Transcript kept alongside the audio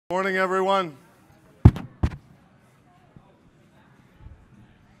Morning, everyone. Good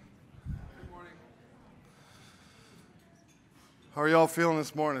morning. How are you all feeling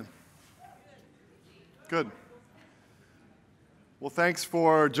this morning? Good. Well, thanks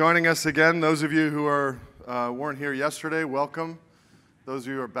for joining us again. Those of you who weren't here yesterday, welcome. Those of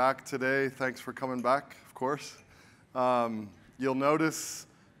you who are back today, thanks for coming back, of course. You'll notice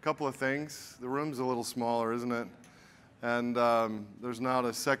a couple of things. The room's a little smaller, isn't it? And there's not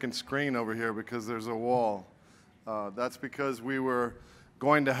a second screen over here because there's a wall. That's because we were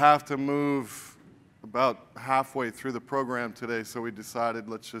going to have to move about halfway through the program today, so we decided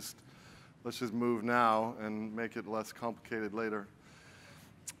let's just move now and make it less complicated later.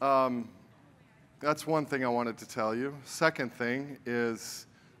 That's one thing I wanted to tell you. Second thing is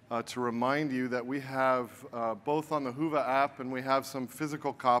to remind you that we have both on the Whova app and we have some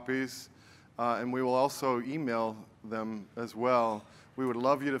physical copies, and we will also email them as well. We would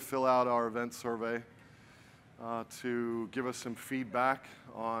love you to fill out our event survey to give us some feedback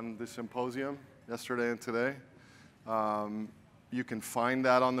on the symposium yesterday and today. You can find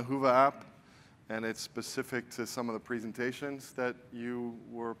that on the Whova app, and it's specific to some of the presentations that you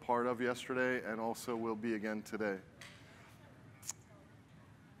were part of yesterday and also will be again today.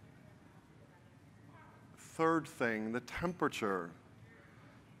 Third thing, the temperature.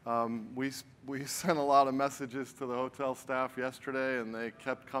 We sent a lot of messages to the hotel staff yesterday, and they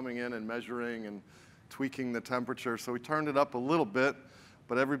kept coming in and measuring and tweaking the temperature. So we turned it up a little bit,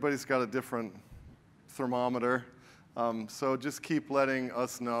 but everybody's got a different thermometer. So just keep letting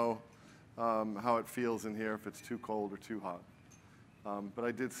us know how it feels in here, if it's too cold or too hot. But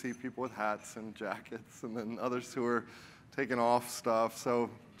I did see people with hats and jackets, and then others who are taking off stuff. So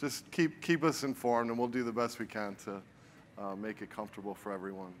just keep us informed, and we'll do the best we can to make it comfortable for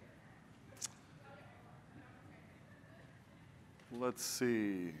everyone. Let's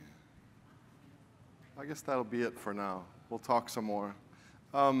see. I guess that'll be it for now. We'll talk some more.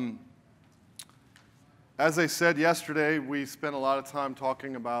 As I said yesterday, we spent a lot of time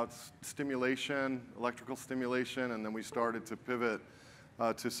talking about stimulation, electrical stimulation, and then we started to pivot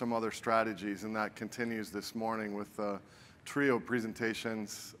to some other strategies, and that continues this morning with trio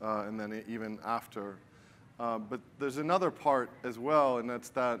presentations, and then even after. But there's another part as well, and that's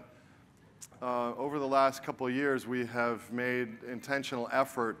that over the last couple of years, we have made intentional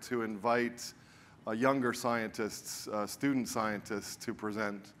effort to invite younger scientists, student scientists, to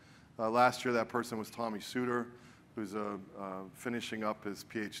present. Last year, that person was Tommy Suter, who's finishing up his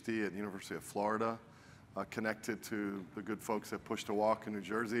PhD at the University of Florida, connected to the good folks at Push to Walk in New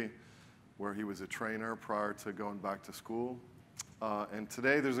Jersey, where he was a trainer prior to going back to school. And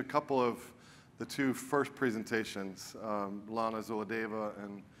today, there's a couple of the two first presentations. Lana Zholudeva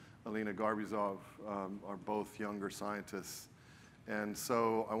and Alina Garbuzov are both younger scientists. And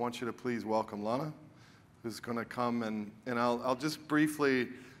so I want you to please welcome Lana, who's going to come, and I'll just briefly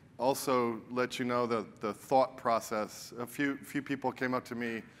also let you know the thought process. A few people came up to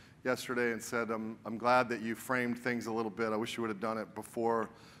me yesterday and said, I'm glad that you framed things a little bit. I wish you would have done it before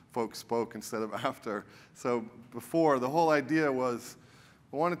folks spoke instead of after. So before, the whole idea was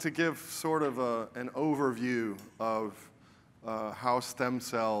I wanted to give sort of an overview of how stem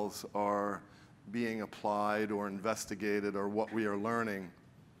cells are being applied or investigated, or what we are learning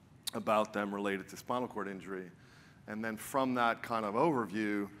about them related to spinal cord injury. And then from that kind of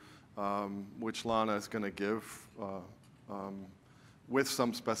overview, which Lana is going to give with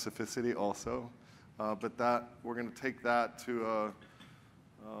some specificity also, but that we're going to take that to a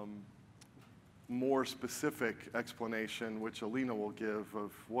more specific explanation, which Alina will give,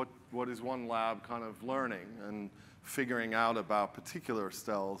 of what is one lab kind of learning and figuring out about particular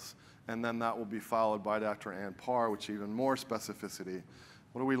cells, and then that will be followed by Dr. Parr, which even more specificity.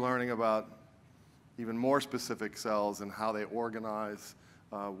 What are we learning about even more specific cells and how they organize,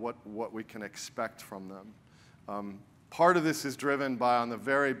 what we can expect from them? Part of this is driven by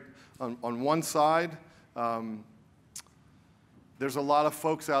on one side, there's a lot of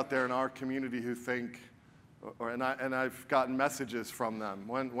folks out there in our community who think, and I've gotten messages from them,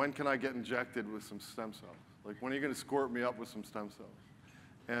 when can I get injected with some stem cells? Like, when are you going to squirt me up with some stem cells?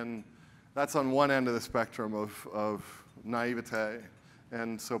 And that's on one end of the spectrum of naivete.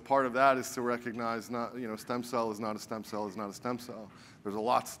 And so part of that is to recognize, stem cell is not a stem cell is not a stem cell. There's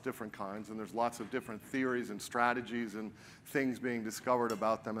lots of different kinds, and there's lots of different theories and strategies and things being discovered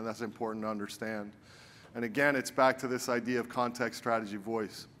about them, and that's important to understand. And again, it's back to this idea of context, strategy,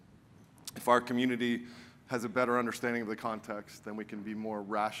 voice. If our community has a better understanding of the context, then we can be more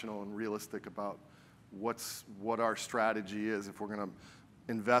rational and realistic about what our strategy is. If we're going to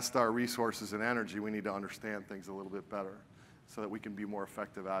invest our resources and energy, we need to understand things a little bit better. so that we can be more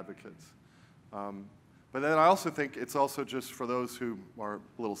effective advocates. But then I also think it's also just for those who are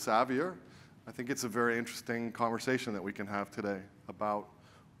a little savvier, I think it's a very interesting conversation that we can have today about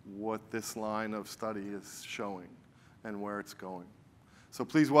what this line of study is showing and where it's going. So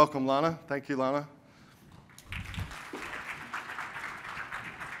please welcome Lana. Thank you, Lana.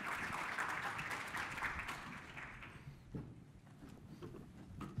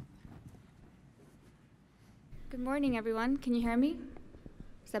 Good morning, everyone. Can you hear me?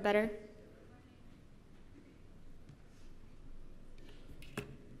 Is that better?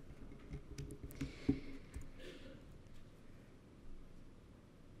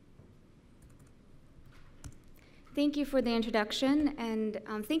 Thank you for the introduction, and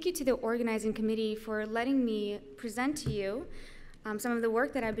thank you to the organizing committee for letting me present to you some of the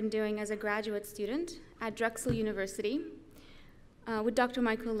work that I've been doing as a graduate student at Drexel University with Dr.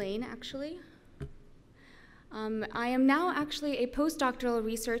 Michael Lane, actually. I am now actually a postdoctoral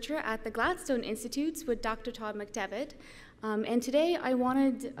researcher at the Gladstone Institutes with Dr. Todd McDevitt, and today I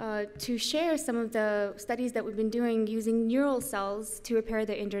wanted to share some of the studies that we've been doing using neural cells to repair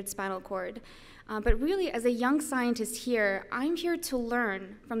the injured spinal cord. But really, as a young scientist here, I'm here to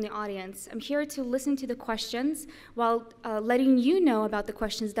learn from the audience. I'm here to listen to the questions while letting you know about the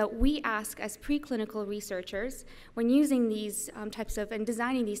questions that we ask as preclinical researchers when using these types of and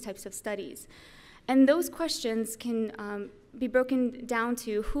designing these types of studies. And those questions can be broken down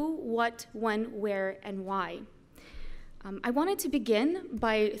to who, what, when, where, and why. I wanted to begin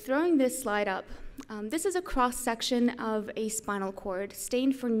by throwing this slide up. This is a cross-section of a spinal cord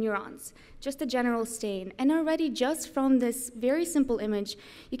stained for neurons, just a general stain. And already just from this very simple image,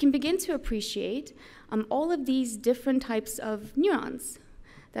 you can begin to appreciate all of these different types of neurons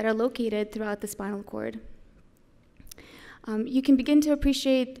that are located throughout the spinal cord. You can begin to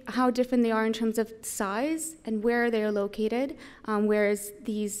appreciate how different they are in terms of size and where they are located, whereas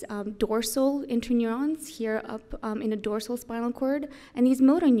these dorsal interneurons here up in the dorsal spinal cord, and these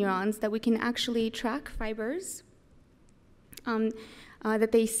motor neurons that we can actually track fibers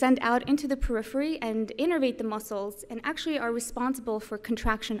that they send out into the periphery and innervate the muscles and actually are responsible for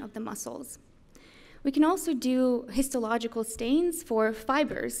contraction of the muscles. We can also do histological stains for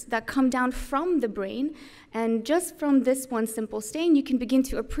fibers that come down from the brain, and just from this one simple stain, you can begin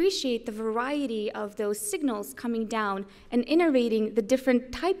to appreciate the variety of those signals coming down and innervating the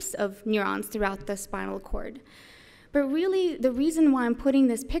different types of neurons throughout the spinal cord. But really, the reason why I'm putting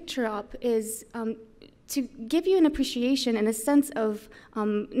this picture up is to give you an appreciation and a sense of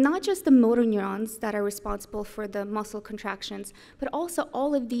not just the motor neurons that are responsible for the muscle contractions, but also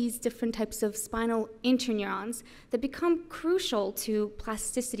all of these different types of spinal interneurons that become crucial to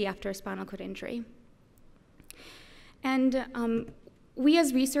plasticity after a spinal cord injury. And we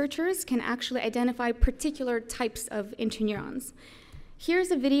as researchers can actually identify particular types of interneurons.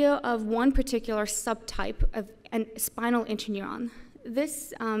 Here's a video of one particular subtype of a spinal interneuron.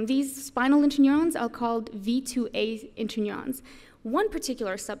 These spinal interneurons are called V2A interneurons, one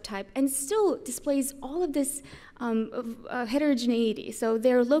particular subtype, and still displays all of this heterogeneity. So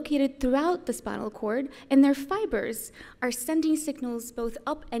they're located throughout the spinal cord, and their fibers are sending signals both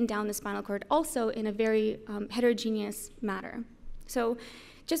up and down the spinal cord, also in a very heterogeneous manner. So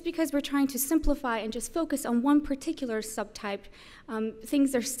just because we're trying to simplify and just focus on one particular subtype,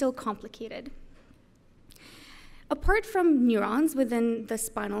 things are still complicated. Apart from neurons within the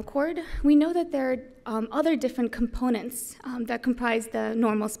spinal cord, we know that there are other different components that comprise the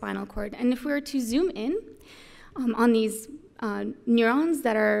normal spinal cord. And if we were to zoom in on these neurons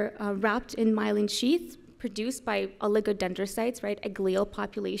that are wrapped in myelin sheaths produced by oligodendrocytes, right, a glial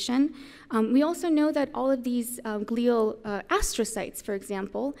population, we also know that all of these glial astrocytes, for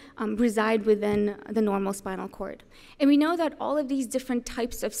example, reside within the normal spinal cord. And we know that all of these different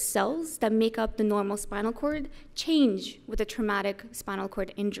types of cells that make up the normal spinal cord change with a traumatic spinal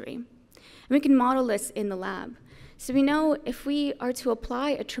cord injury. And we can model this in the lab. So we know if we are to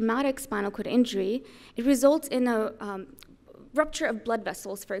apply a traumatic spinal cord injury, it results in a rupture of blood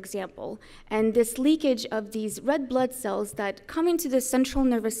vessels, for example, and this leakage of these red blood cells that come into the central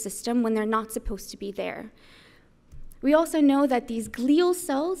nervous system when they're not supposed to be there. We also know that these glial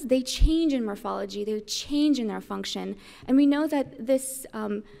cells, they change in morphology, they change in their function, and we know that this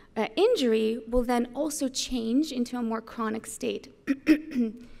injury will then also change into a more chronic state.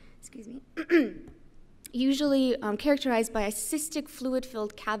 Excuse me. Usually characterized by a cystic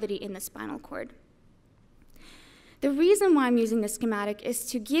fluid-filled cavity in the spinal cord. The reason why I'm using this schematic is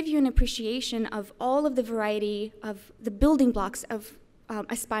to give you an appreciation of all of the variety of the building blocks of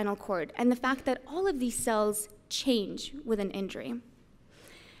a spinal cord and the fact that all of these cells change with an injury.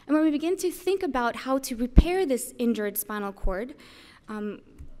 And when we begin to think about how to repair this injured spinal cord,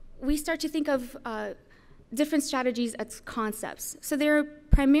 we start to think of different strategies as concepts. So there are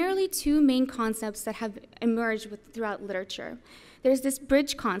primarily two main concepts that have emerged throughout literature. There's this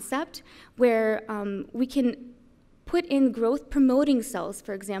bridge concept where we can put in growth-promoting cells,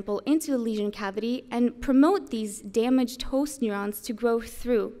 for example, into the lesion cavity and promote these damaged host neurons to grow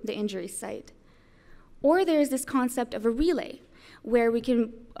through the injury site. Or there's this concept of a relay, where we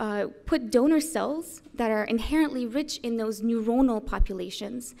can put donor cells that are inherently rich in those neuronal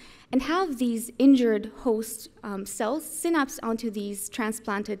populations and have these injured host cells synapse onto these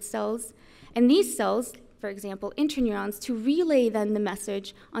transplanted cells, and these cells, for example, interneurons, to relay then the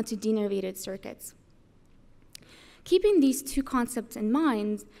message onto denervated circuits. Keeping these two concepts in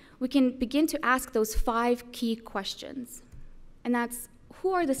mind, we can begin to ask those 5 key questions, and that's,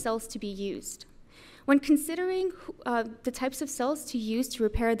 who are the cells to be used? When considering the types of cells to use to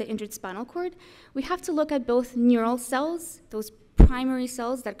repair the injured spinal cord, we have to look at both neural cells, those primary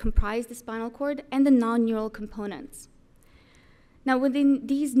cells that comprise the spinal cord, and the non-neural components. Now, within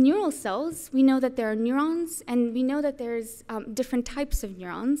these neural cells, we know that there are neurons, and we know that there's different types of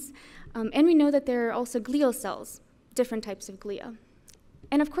neurons, and we know that there are also glial cells, different types of glia.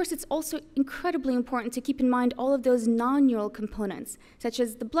 And of course, it's also incredibly important to keep in mind all of those non-neural components, such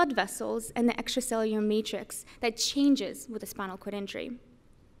as the blood vessels and the extracellular matrix that changes with a spinal cord injury.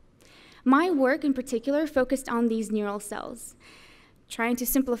 My work in particular focused on these neural cells, trying to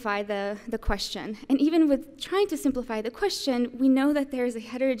simplify the question. And even with trying to simplify the question, we know that there is a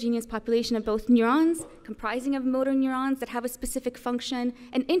heterogeneous population of both neurons, comprising of motor neurons that have a specific function,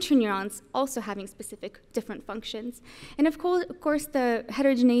 and interneurons also having specific different functions. And of course, the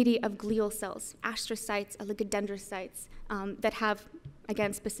heterogeneity of glial cells, astrocytes, oligodendrocytes, that have,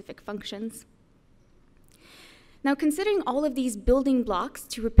 again, specific functions. Now, considering all of these building blocks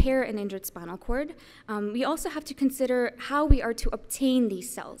to repair an injured spinal cord, we also have to consider how we are to obtain these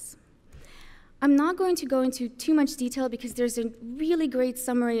cells. I'm not going to go into too much detail because there's a really great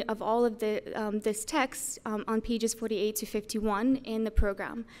summary of all of this text on pages 48 to 51 in the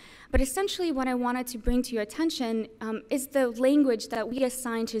program. But essentially what I wanted to bring to your attention is the language that we as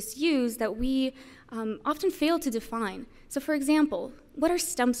scientists use that we often fail to define. So for example, what are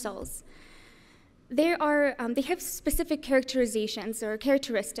stem cells? They have specific characterizations or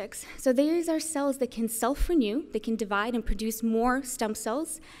characteristics. So these are cells that can self-renew, they can divide and produce more stem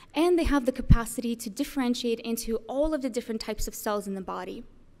cells, and they have the capacity to differentiate into all of the different types of cells in the body.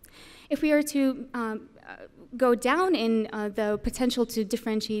 If we are to go down in the potential to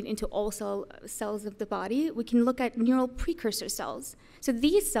differentiate into all cells of the body, we can look at neural precursor cells. So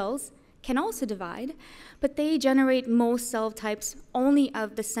these cells can also divide, but they generate most cell types only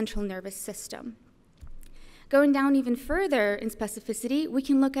of the central nervous system. Going down even further in specificity, we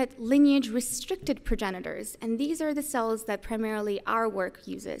can look at lineage-restricted progenitors, and these are the cells that primarily our work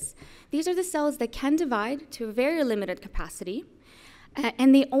uses. These are the cells that can divide to a very limited capacity,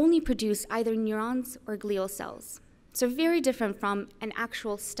 and they only produce either neurons or glial cells. So very different from an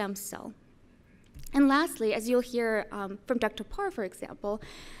actual stem cell. And lastly, as you'll hear from Dr. Parr, for example,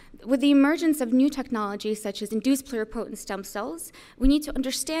 with the emergence of new technologies such as induced pluripotent stem cells, we need to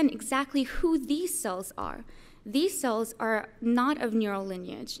understand exactly who these cells are. These cells are not of neural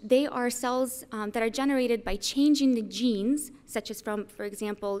lineage. They are cells that are generated by changing the genes, such as from, for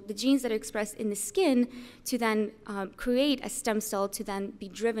example, the genes that are expressed in the skin to then create a stem cell to then be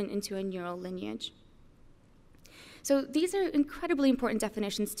driven into a neural lineage. So these are incredibly important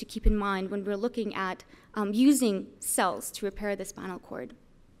definitions to keep in mind when we're looking at using cells to repair the spinal cord.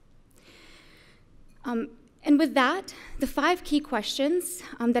 And with that, the 5 key questions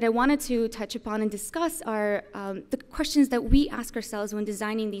that I wanted to touch upon and discuss are the questions that we ask ourselves when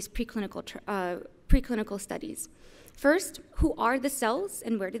designing these preclinical studies. First, who are the cells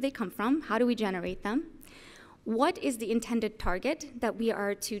and where do they come from? How do we generate them? What is the intended target that we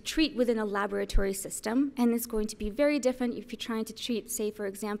are to treat within a laboratory system? And it's going to be very different if you're trying to treat, say, for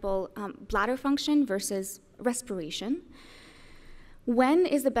example, bladder function versus respiration. When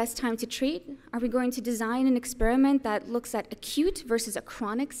is the best time to treat? Are we going to design an experiment that looks at acute versus a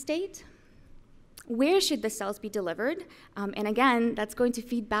chronic state? Where should the cells be delivered? And again, that's going to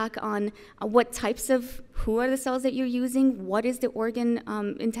feed back on what types of, who are the cells that you're using? What is the organ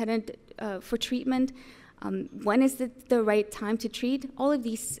intended for treatment? When is the right time to treat? All of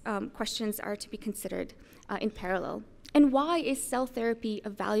these questions are to be considered in parallel. And why is cell therapy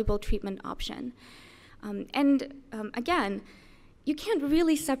a valuable treatment option? Again, you can't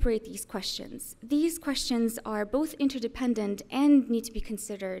really separate these questions. These questions are both interdependent and need to be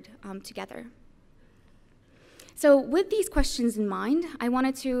considered together. So with these questions in mind, I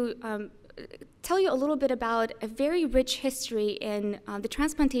wanted to tell you a little bit about a very rich history in the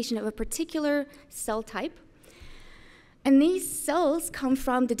transplantation of a particular cell type. And these cells come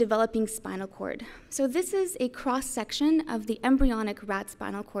from the developing spinal cord. So this is a cross-section of the embryonic rat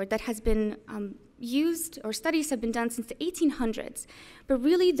spinal cord that has been used, or studies have been done since the 1800s. But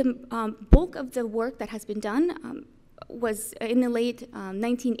really the bulk of the work that has been done was in the late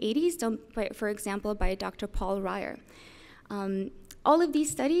 1980s, done by, for example, by Dr. Paul Ryer. All of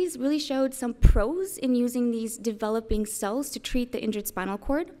these studies really showed some pros in using these developing cells to treat the injured spinal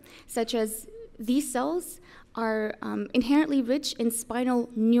cord, such as these cells are inherently rich in spinal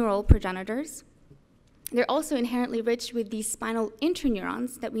neural progenitors. They're also inherently rich with these spinal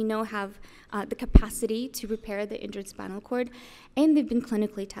interneurons that we know have the capacity to repair the injured spinal cord, and they've been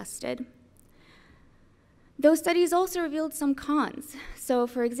clinically tested. Those studies also revealed some cons. So,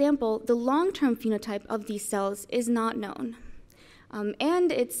 for example, the long-term phenotype of these cells is not known,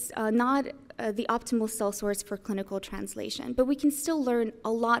 and it's not the optimal cell source for clinical translation, but we can still learn a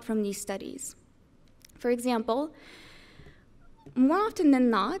lot from these studies. For example, more often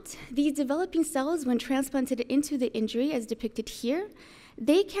than not, these developing cells, when transplanted into the injury, as depicted here,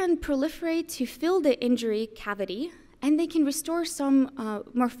 they can proliferate to fill the injury cavity, and they can restore some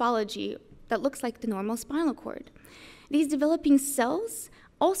morphology that looks like the normal spinal cord. These developing cells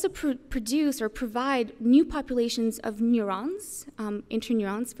also produce or provide new populations of neurons,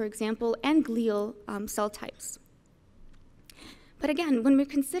 interneurons, for example, and glial cell types. But again, when we're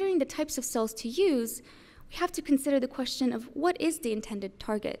considering the types of cells to use, we have to consider the question of what is the intended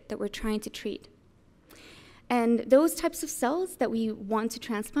target that we're trying to treat. And those types of cells that we want to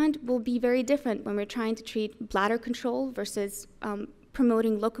transplant will be very different when we're trying to treat bladder control versus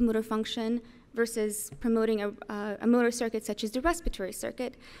promoting locomotor function versus promoting a motor circuit such as the respiratory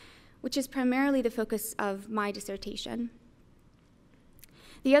circuit, which is primarily the focus of my dissertation.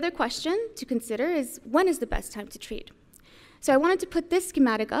 The other question to consider is, when is the best time to treat? So I wanted to put this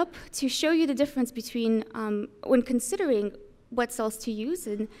schematic up to show you the difference between when considering what cells to use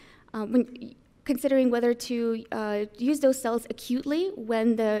and when considering whether to use those cells acutely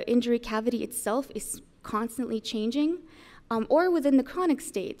when the injury cavity itself is constantly changing, or within the chronic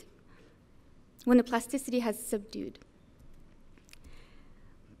state when the plasticity has subdued.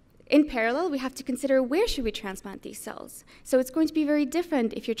 In parallel, we have to consider where should we transplant these cells. So it's going to be very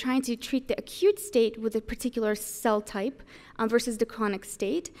different if you're trying to treat the acute state with a particular cell type versus the chronic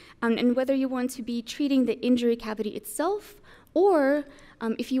state, and whether you want to be treating the injury cavity itself, or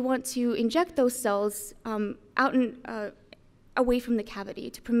if you want to inject those cells out and away from the cavity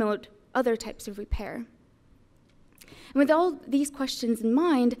to promote other types of repair. And with all these questions in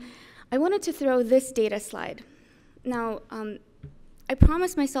mind, I wanted to throw this data slide. Now, I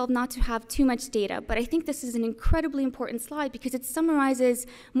promised myself not to have too much data, but I think this is an incredibly important slide because it summarizes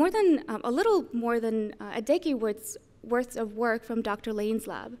a little more than a decade worth of work from Dr. Lane's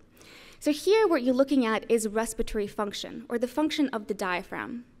lab. So here what you're looking at is respiratory function, or the function of the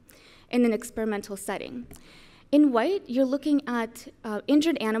diaphragm in an experimental setting. In white, you're looking at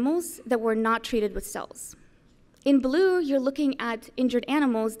injured animals that were not treated with cells. In blue, you're looking at injured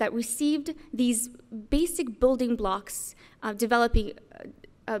animals that received these basic building blocks, building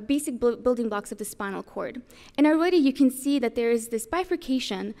blocks of the spinal cord. And already you can see that there is this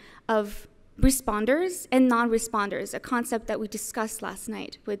bifurcation of responders and non-responders, a concept that we discussed last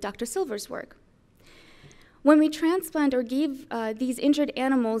night with Dr. Silver's work. When we transplant or give these injured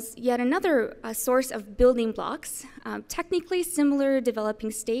animals yet another source of building blocks, technically similar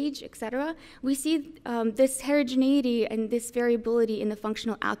developing stage, etc., we see this heterogeneity and this variability in the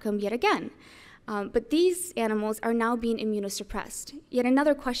functional outcome yet again. But these animals are now being immunosuppressed. Yet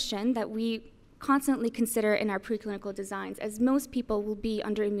another question that we constantly consider in our preclinical designs, as most people will be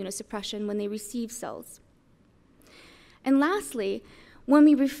under immunosuppression when they receive cells. And lastly, when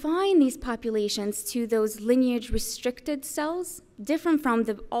we refine these populations to those lineage-restricted cells, different from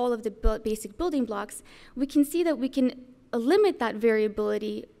all of the basic building blocks, we can see that we can limit that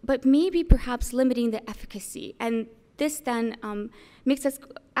variability, but maybe perhaps limiting the efficacy. And this then makes us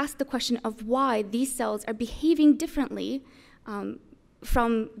ask the question of why these cells are behaving differently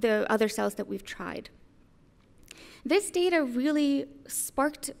from the other cells that we've tried. This data really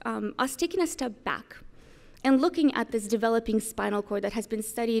sparked us taking a step back and looking at this developing spinal cord that has been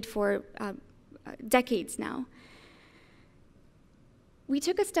studied for decades now. We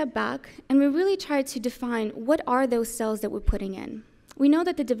took a step back and we really tried to define what are those cells that we're putting in. We know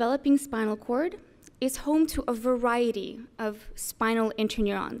that the developing spinal cord is home to a variety of spinal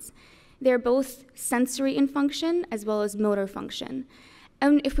interneurons. They're both sensory in function as well as motor function.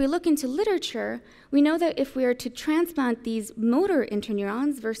 And if we look into literature, we know that if we are to transplant these motor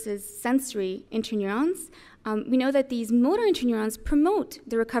interneurons versus sensory interneurons, we know that these motor interneurons promote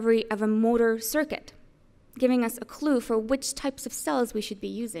the recovery of a motor circuit, giving us a clue for which types of cells we should be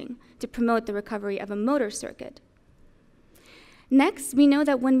using to promote the recovery of a motor circuit. Next, we know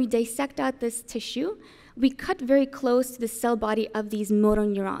that when we dissect out this tissue, we cut very close to the cell body of these motor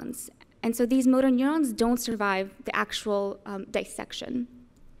neurons. And so these motor neurons don't survive the actual dissection.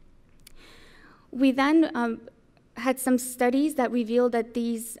 We then had some studies that revealed that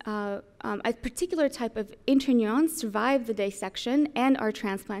these, a particular type of interneurons survive the dissection and are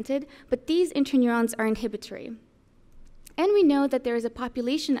transplanted, but these interneurons are inhibitory. And we know that there is a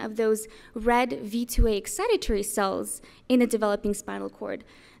population of those red V2A excitatory cells in the developing spinal cord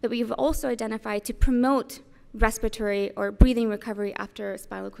that we've also identified to promote respiratory or breathing recovery after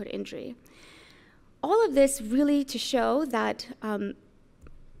spinal cord injury. All of this really to show that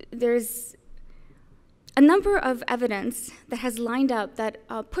there's a number of evidence that has lined up that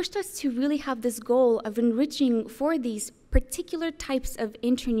pushed us to really have this goal of enriching for these particular types of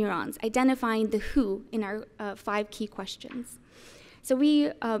interneurons, identifying the who in our 5 key questions. So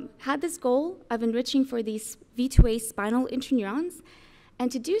we had this goal of enriching for these V2A spinal interneurons, and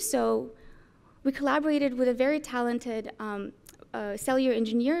to do so, we collaborated with a very talented cellular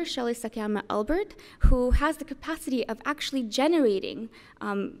engineer, Shelley Sakayama Albert, who has the capacity of actually generating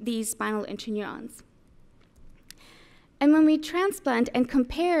these spinal interneurons. And when we transplant and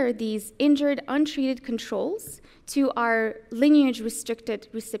compare these injured, untreated controls to our lineage-restricted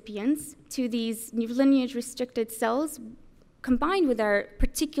recipients, to these lineage-restricted cells combined with our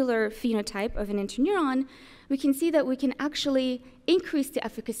particular phenotype of an interneuron, we can see that we can actually increase the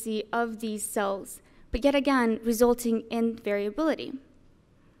efficacy of these cells, but yet again, resulting in variability.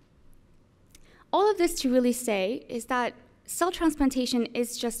 All of this to really say is that cell transplantation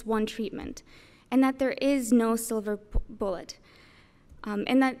is just one treatment, and that there is no silver bullet.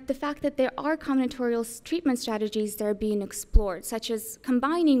 And that the fact that there are combinatorial treatment strategies that are being explored, such as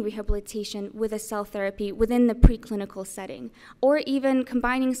combining rehabilitation with a cell therapy within the preclinical setting, or even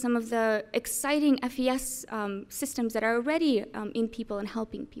combining some of the exciting FES systems that are already in people and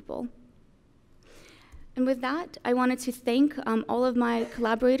helping people. And with that, I wanted to thank all of my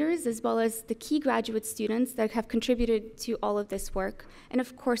collaborators, as well as the key graduate students that have contributed to all of this work, and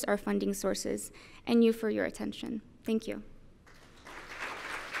of course our funding sources, and you for your attention. Thank you.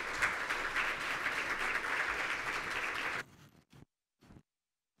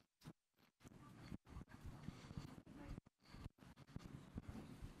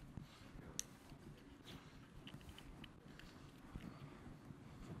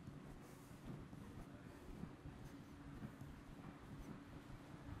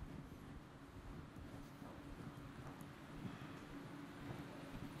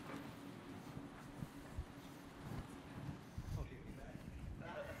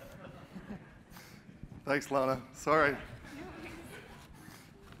 Thanks, Lana. Sorry.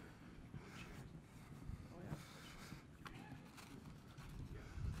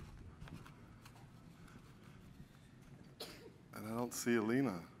 And I don't see Alina.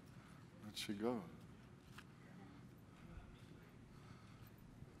 Where'd she go?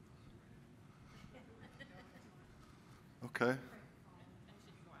 Okay.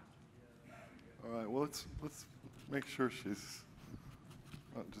 All right. Well, let's make sure she's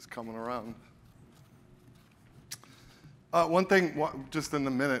not just coming around. One thing, just in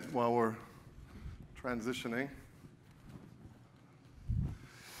a minute while we're transitioning,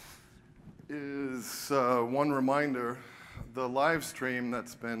 is one reminder, the live stream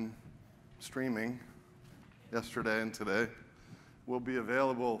that's been streaming yesterday and today will be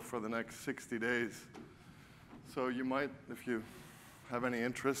available for the next 60 days. So you might, if you have any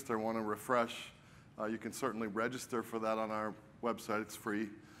interest or want to refresh, you can certainly register for that on our website. It's free.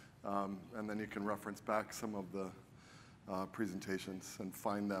 And then you can reference back some of the presentations and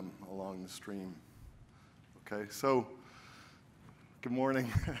find them along the stream. Okay, so good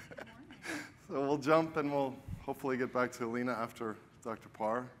morning. So we'll jump and we'll hopefully get back to Alina after Dr.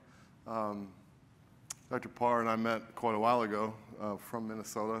 Parr. Dr. Parr and I met quite a while ago from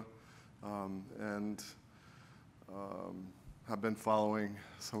Minnesota and have been following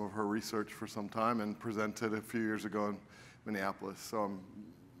some of her research for some time and presented a few years ago in Minneapolis. So I'm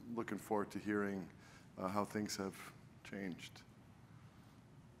looking forward to hearing how things have changed.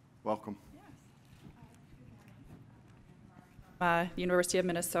 Welcome. University of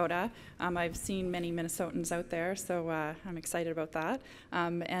Minnesota. I've seen many Minnesotans out there, so I'm excited about that.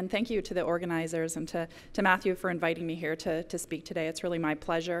 And thank you to the organizers and to Matthew for inviting me here to speak today. It's really my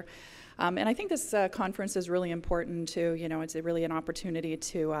pleasure. And I think this conference is really important too. It's really an opportunity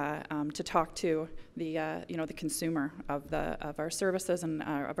to talk to the the consumer of our services and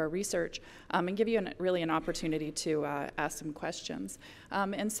of our research, and give you really an opportunity to ask some questions.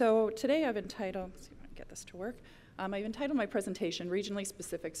 And so today I've entitled, let's see if I can get this to work. I've entitled my presentation, Regionally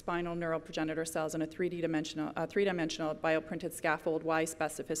Specific Spinal Neural Progenitor Cells in a three-dimensional bioprinted scaffold, Why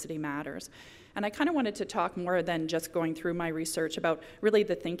Specificity Matters. And I kind of wanted to talk more than just going through my research about really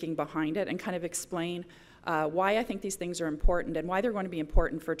the thinking behind it and kind of explain why I think these things are important and why they're going to be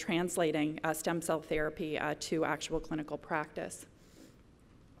important for translating stem cell therapy to actual clinical practice.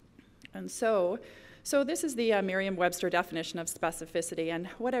 And so this is the Merriam-Webster definition of specificity, and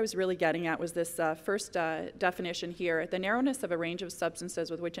what I was really getting at was this first definition here, the narrowness of a range of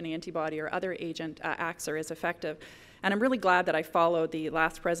substances with which an antibody or other agent acts or is effective. And I'm really glad that I followed the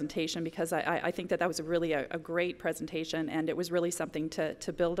last presentation, because I think that was really a great presentation, and it was really something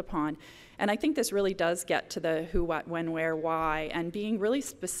to build upon. And I think this really does get to the who, what, when, where, why, and being really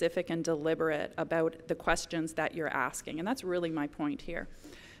specific and deliberate about the questions that you're asking, and that's really my point here.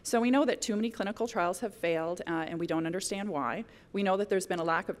 So we know that too many clinical trials have failed, and we don't understand why. We know that there's been a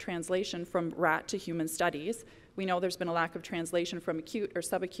lack of translation from rat to human studies. We know there's been a lack of translation from acute or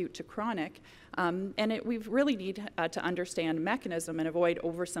subacute to chronic, and we really need to understand mechanism and avoid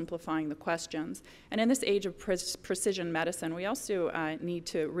oversimplifying the questions. And in this age of precision medicine, we also need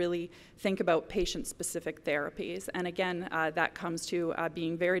to really think about patient-specific therapies. And again, that comes to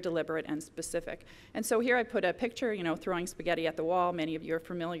being very deliberate and specific. And so here I put a picture, throwing spaghetti at the wall. Many of you are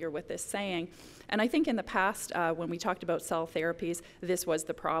familiar with this saying. And I think in the past, when we talked about cell therapies, this was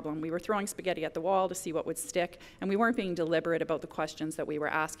the problem. We were throwing spaghetti at the wall to see what would stick, and we weren't being deliberate about the questions that we were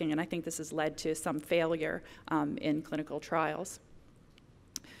asking, and I think this has led to some failure in clinical trials.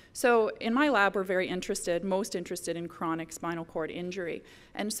 So in my lab, we're very most interested in chronic spinal cord injury.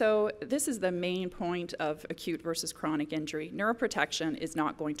 And so this is the main point of acute versus chronic injury. Neuroprotection is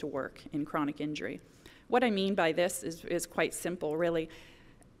not going to work in chronic injury. What I mean by this is quite simple, really.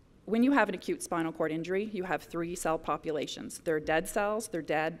 When you have an acute spinal cord injury, you have 3 cell populations. There are dead cells, they're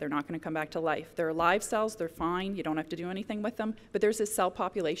dead, they're not going to come back to life. There are live cells, they're fine, you don't have to do anything with them, but there's this cell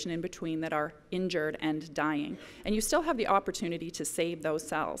population in between that are injured and dying. And you still have the opportunity to save those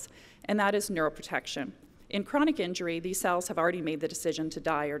cells, and that is neuroprotection. In chronic injury, these cells have already made the decision to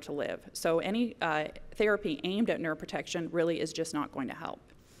die or to live. So any therapy aimed at neuroprotection really is just not going to help.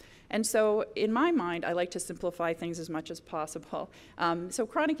 And so in my mind, I like to simplify things as much as possible. So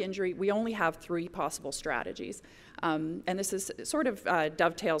chronic injury, we only have 3 possible strategies. And this is sort of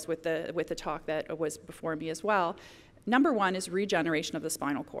dovetails with the talk that was before me as well. Number 1 is regeneration of the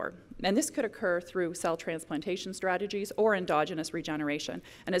spinal cord. And this could occur through cell transplantation strategies or endogenous regeneration.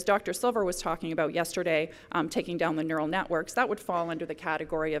 And as Dr. Silver was talking about yesterday, taking down the neural networks, that would fall under the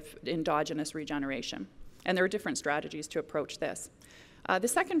category of endogenous regeneration. And there are different strategies to approach this. The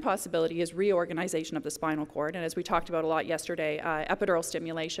second possibility is reorganization of the spinal cord, and as we talked about a lot yesterday, epidural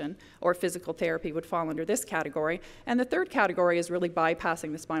stimulation or physical therapy would fall under this category. And the third category is really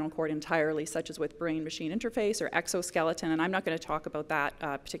bypassing the spinal cord entirely, such as with brain-machine interface or exoskeleton, and I'm not going to talk about that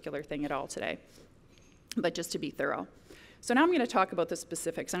particular thing at all today, but just to be thorough. So now I'm going to talk about the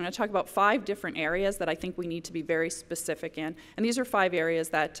specifics. I'm going to talk about 5 different areas that I think we need to be very specific in. And these are 5 areas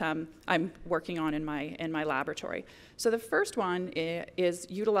that I'm working on in my laboratory. So the first one is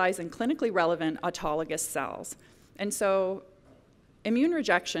utilizing clinically relevant autologous cells. And so immune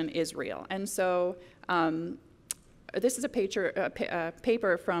rejection is real. And so this is a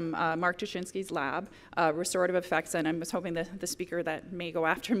paper from Mark Dushinsky's lab, Restorative Effects, and I was hoping the speaker that may go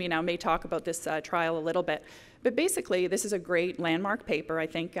after me now may talk about this trial a little bit. But basically, this is a great landmark paper. I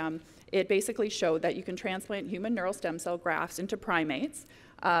think it basically showed that you can transplant human neural stem cell grafts into primates.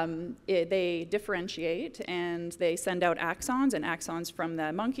 They differentiate, and they send out axons, and axons from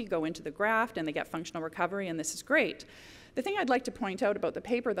the monkey go into the graft, and they get functional recovery, and this is great. The thing I'd like to point out about the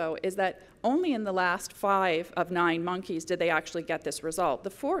paper, though, is that only in the last 5 of 9 monkeys did they actually get this result. The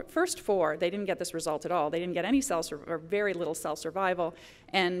first 4, they didn't get this result at all. They didn't get any or very little cell survival,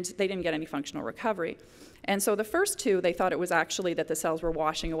 and they didn't get any functional recovery. And so the first 2, they thought it was actually that the cells were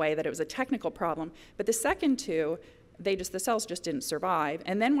washing away, that it was a technical problem. But the second 2, the cells just didn't survive.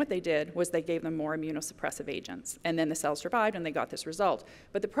 And then what they did was they gave them more immunosuppressive agents. And then the cells survived and they got this result.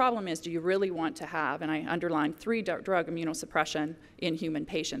 But the problem is, do you really want to have, and I underlined 3 drug immunosuppression in human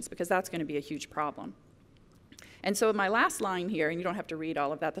patients, because that's going to be a huge problem. And so my last line here, and you don't have to read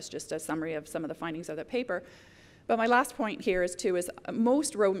all of that, that's just a summary of some of the findings of the paper. But my last point here is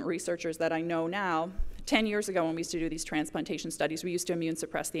most rodent researchers that I know now, 10 years ago when we used to do these transplantation studies, we used to immune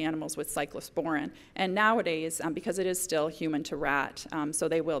suppress the animals with cyclosporin. And nowadays, because it is still human to rat, so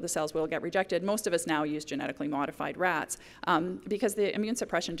the cells will get rejected, most of us now use genetically modified rats because the immune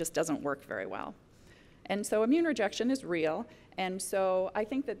suppression just doesn't work very well. And so immune rejection is real, and so I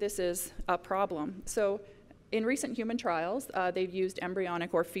think that this is a problem. So in recent human trials, they've used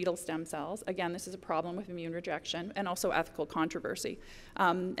embryonic or fetal stem cells. Again, this is a problem with immune rejection and also ethical controversy.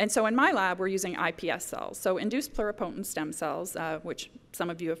 And so in my lab, we're using iPS cells, so induced pluripotent stem cells, which some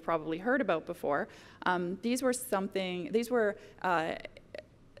of you have probably heard about before.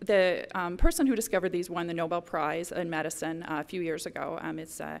 The person who discovered these won the Nobel Prize in medicine a few years ago.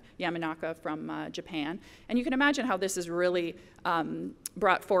 It's Yamanaka from Japan. And you can imagine how this has really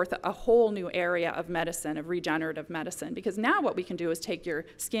brought forth a whole new area of medicine, of regenerative medicine, because now what we can do is take your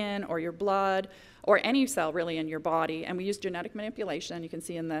skin or your blood or any cell really in your body, and we use genetic manipulation. You can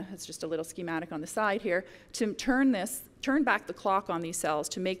see it's just a little schematic on the side here, to turn back the clock on these cells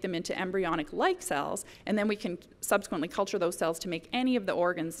to make them into embryonic-like cells, and then we can subsequently culture those cells to make any of the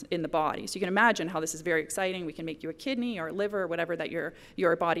organs in the body. So you can imagine how this is very exciting. We can make you a kidney or a liver or whatever that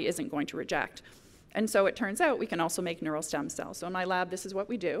your body isn't going to reject. And so it turns out we can also make neural stem cells. So in my lab, this is what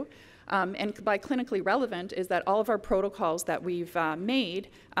we do. And by clinically relevant is that all of our protocols that we've made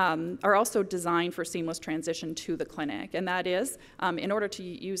are also designed for seamless transition to the clinic. And that is, in order to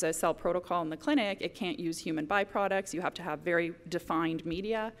use a cell protocol in the clinic, it can't use human byproducts. You have to have very defined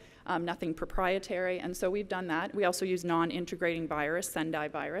media, nothing proprietary. And so we've done that. We also use non-integrating virus, Sendai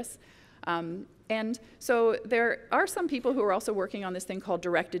virus. And so there are some people who are also working on this thing called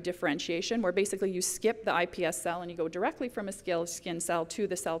directed differentiation, where basically you skip the iPS cell and you go directly from a skin cell to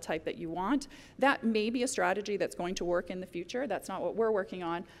the cell type that you want. That may be a strategy that's going to work in the future. That's not what we're working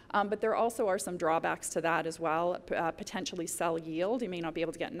on. But there also are some drawbacks to that as well, potentially cell yield. You may not be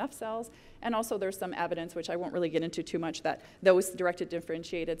able to get enough cells. And also there's some evidence, which I won't really get into too much, that those directed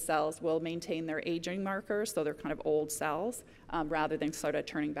differentiated cells will maintain their aging markers, so they're kind of old cells, rather than sort of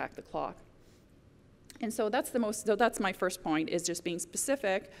turning back the clock. And so that's my first point, is just being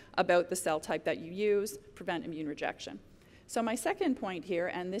specific about the cell type that you use, prevent immune rejection. So my second point here,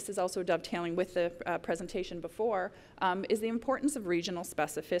 and this is also dovetailing with the presentation before, is the importance of regional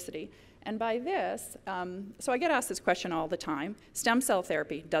specificity. And by this, so I get asked this question all the time, stem cell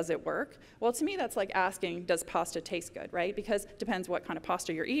therapy, does it work? Well, to me, that's like asking, does pasta taste good, right? Because it depends what kind of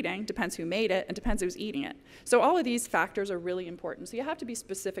pasta you're eating, depends who made it, and depends who's eating it. So all of these factors are really important. So you have to be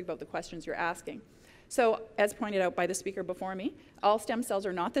specific about the questions you're asking. So as pointed out by the speaker before me, all stem cells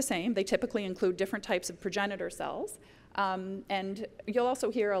are not the same. They typically include different types of progenitor cells. And you'll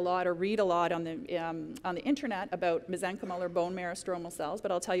also hear a lot or read a lot on the internet about mesenchymal or bone marrow stromal cells, but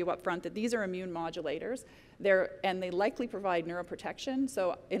I'll tell you up front that these are immune modulators, and they likely provide neuroprotection.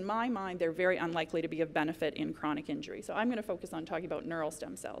 So in my mind, they're very unlikely to be of benefit in chronic injury. So I'm going to focus on talking about neural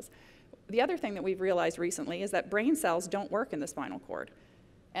stem cells. The other thing that we've realized recently is that brain cells don't work in the spinal cord,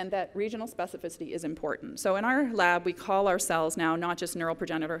 and that regional specificity is important. So in our lab, we call our cells now not just neural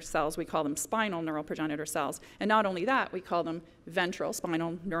progenitor cells, we call them spinal neural progenitor cells. And not only that, we call them ventral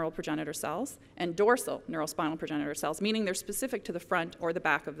spinal neural progenitor cells and dorsal neural spinal progenitor cells, meaning they're specific to the front or the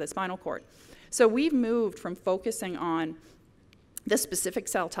back of the spinal cord. So we've moved from focusing on the specific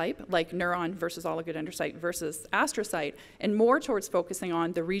cell type, like neuron versus oligodendrocyte versus astrocyte, and more towards focusing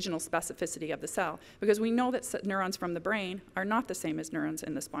on the regional specificity of the cell, because we know that neurons from the brain are not the same as neurons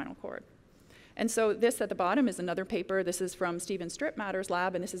in the spinal cord. And so this at the bottom is another paper. This is from Stephen Stripmatter's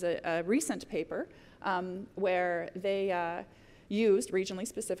lab, and this is a recent paper where they used regionally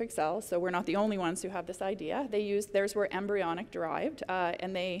specific cells, so we're not the only ones who have this idea. Theirs were embryonic derived,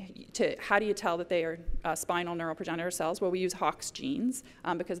 and how do you tell that they are spinal neural progenitor cells? Well, we use Hox genes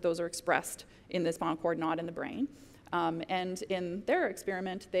because those are expressed in the spinal cord, not in the brain. And in their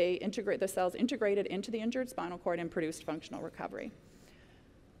experiment, the cells integrated into the injured spinal cord and produced functional recovery.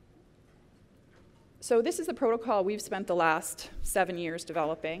 So this is the protocol we've spent the last 7 years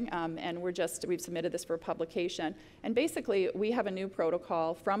developing, and we've submitted this for publication. And basically, we have a new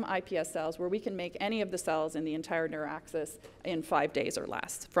protocol from iPS cells where we can make any of the cells in the entire neuroaxis in 5 days or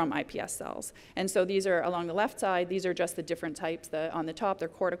less from iPS cells. And so these are, along the left side, these are just the different types. On the top, they're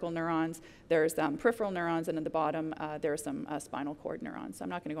cortical neurons. There's peripheral neurons, and at the bottom, there are some spinal cord neurons. So I'm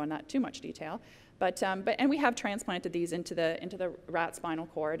not going to go into that too much detail. And we have transplanted these into the rat spinal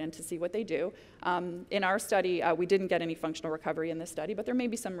cord and to see what they do. In our study, we didn't get any functional recovery in this study, but there may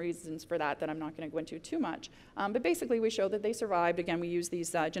be some reasons for that I'm not going to go into too much. But basically, we show that they survived. Again, we use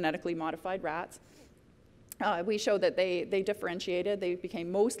these genetically modified rats. we showed that they differentiated. They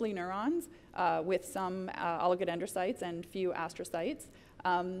became mostly neurons with some oligodendrocytes and few astrocytes.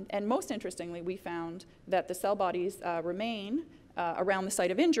 And most interestingly, we found that the cell bodies remain around the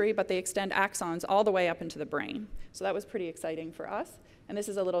site of injury, but they extend axons all the way up into the brain. So that was pretty exciting for us. And this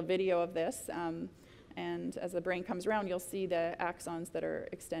is a little video of this. And as the brain comes around, you'll see the axons that are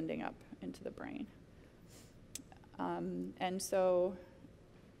extending up into the brain.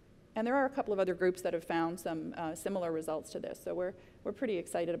 And there are a couple of other groups that have found some similar results to this. So we're pretty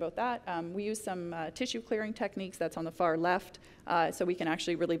excited about that. We use some tissue clearing techniques. That's on the far left. So we can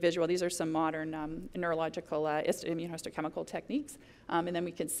actually really visual. These are some modern neurological immunohistochemical techniques. And then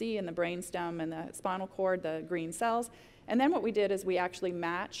we can see in the brainstem and the spinal cord the green cells. And then what we did is we actually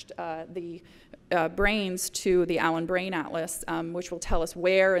matched the brains to the Allen Brain Atlas, which will tell us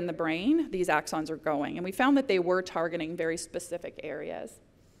where in the brain these axons are going. And we found that they were targeting very specific areas.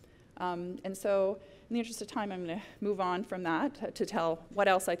 And so in the interest of time, I'm going to move on from that to tell what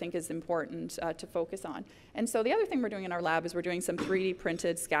else I think is important to focus on. And so the other thing we're doing in our lab is we're doing some 3D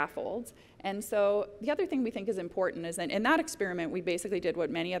printed scaffolds. And so the other thing we think is important is that in that experiment, we basically did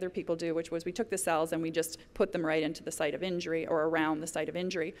what many other people do, which was we took the cells and we just put them right into the site of injury or around the site of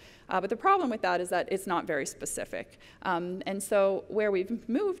injury. But the problem with that is that it's not very specific. And so where we've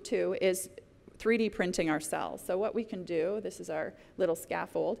moved to is 3D printing our cells. So what we can do, this is our little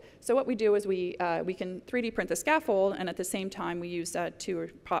scaffold. So what we do is we can 3D print the scaffold, and at the same time we use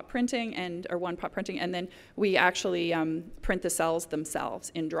 2-pot printing or 1-pot printing, and then we actually print the cells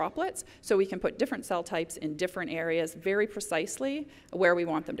themselves in droplets. So we can put different cell types in different areas very precisely where we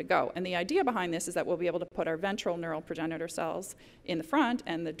want them to go. And the idea behind this is that we'll be able to put our ventral neural progenitor cells in the front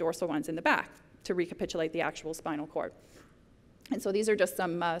and the dorsal ones in the back to recapitulate the actual spinal cord. And so these are just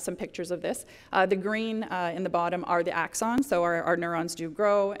some pictures of this. The green in the bottom are the axons. So our neurons do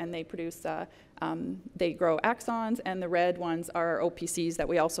grow, and they produce, they grow axons. And the red ones are OPCs that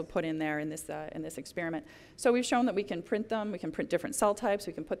we also put in there in this experiment. So we've shown that we can print them. We can print different cell types.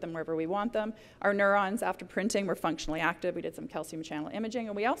 We can put them wherever we want them. Our neurons, after printing, were functionally active. We did some calcium channel imaging.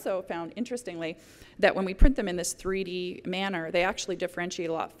 And we also found, interestingly, that when we print them in this 3D manner, they actually differentiate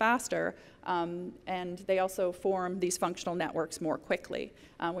a lot faster. And they also form these functional networks more quickly,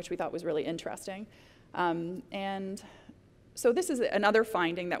 which we thought was really interesting. And so this is another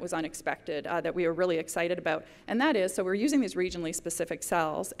finding that was unexpected that we were really excited about. And that is, so we're using these regionally specific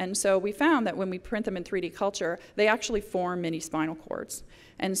cells. And so we found that when we print them in 3D culture, they actually form mini spinal cords.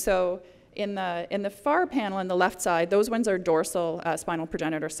 And so in the far panel on the left side, those ones are dorsal spinal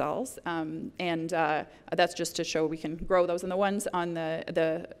progenitor cells, and that's just to show we can grow those. And the ones on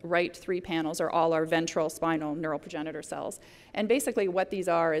the right 3 panels are all our ventral spinal neural progenitor cells. And basically what these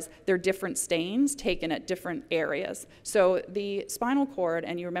are is they're different stains taken at different areas. So the spinal cord,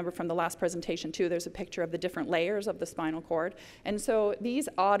 and you remember from the last presentation too, there's a picture of the different layers of the spinal cord. And so these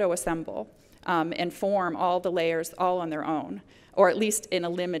auto-assemble and form all the layers all on their own, or at least in a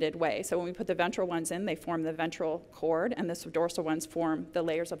limited way. So when we put the ventral ones in, they form the ventral cord, and the dorsal ones form the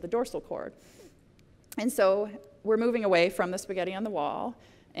layers of the dorsal cord. And so we're moving away from the spaghetti on the wall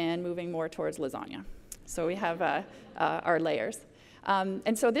and moving more towards lasagna. So we have our layers.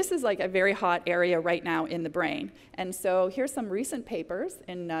 And so this is like a very hot area right now in the brain. And so here's some recent papers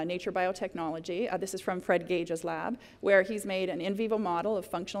in Nature Biotechnology. This is from Fred Gage's lab, where he's made an in vivo model of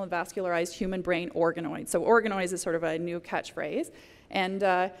functional and vascularized human brain organoids. So organoids is sort of a new catchphrase.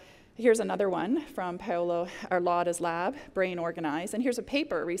 And here's another one from Paolo Arlada's lab, brain organized. And here's a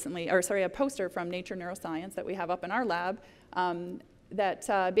paper recently, or sorry, a poster from Nature Neuroscience that we have up in our lab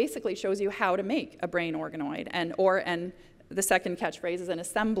that basically shows you how to make a brain organoid. And the second catchphrase is an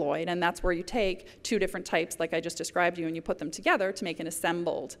assembloid, and that's where you take 2 different types, like I just described to you, and you put them together to make an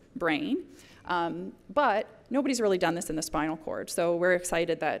assembled brain. But nobody's really done this in the spinal cord, so we're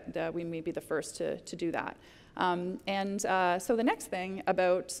excited that we may be the first to do that. So the next thing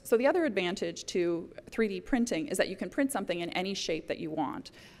so the other advantage to 3D printing is that you can print something in any shape that you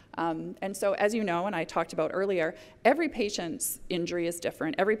want. And so as you know, and I talked about earlier, every patient's injury is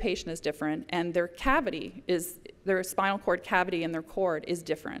different, every patient is different, and their spinal cord cavity in their cord is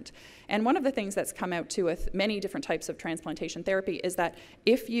different. And one of the things that's come out too with many different types of transplantation therapy is that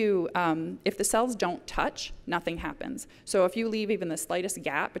if the cells don't touch, nothing happens. So if you leave even the slightest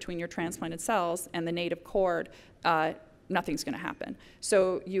gap between your transplanted cells and the native cord, nothing's going to happen.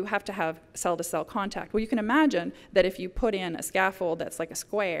 So you have to have cell-to-cell contact. Well, you can imagine that if you put in a scaffold that's like a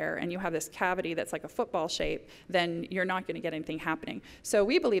square and you have this cavity that's like a football shape, then you're not going to get anything happening. So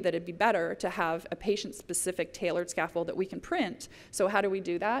we believe that it'd be better to have a patient-specific tailored scaffold that we can print. So how do we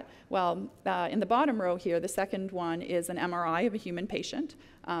do that? Well, in the bottom row here, the second one is an MRI of a human patient.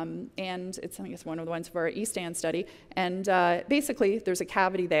 and it's, I guess, one of the ones for our E-stand study. And basically, there's a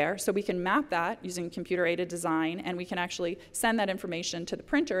cavity there, so we can map that using computer-aided design, and we can actually send that information to the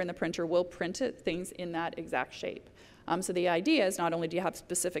printer, and the printer will print things in that exact shape. So the idea is not only do you have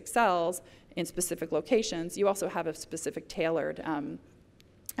specific cells in specific locations, you also have a specific tailored,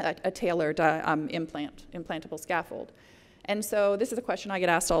 implantable scaffold. And so this is a question I get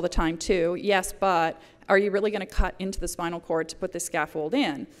asked all the time too. Yes, but are you really going to cut into the spinal cord to put this scaffold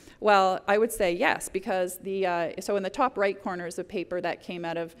in? Well, I would say yes, because so in the top right corner is a paper that came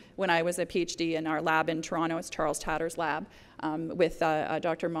out of when I was a PhD in our lab in Toronto. It's Charles Tatter's lab with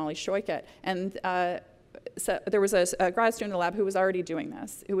Dr. Molly Shoykat. And so there was a grad student in the lab who was already doing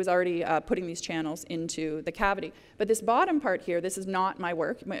this, who was already putting these channels into the cavity. But this bottom part here, this is not my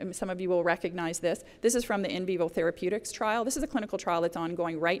work. Some of you will recognize this. This is from the in vivo therapeutics trial. This is a clinical trial that's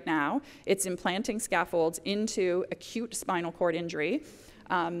ongoing right now. It's implanting scaffolds into acute spinal cord injury.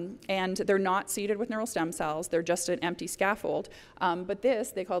 And they're not seeded with neural stem cells. They're just an empty scaffold. But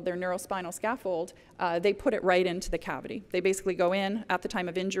this, they call their neurospinal scaffold, they put it right into the cavity. They basically go in at the time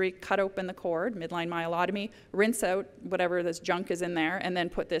of injury, cut open the cord, midline myelotomy, rinse out whatever this junk is in there, and then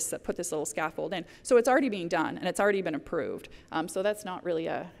put this little scaffold in. So it's already being done, and it's already been approved. So that's not really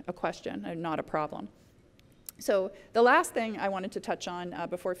a question, not a problem. So the last thing I wanted to touch on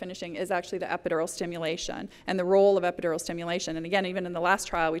before finishing is actually the epidural stimulation and the role of epidural stimulation. And again, even in the last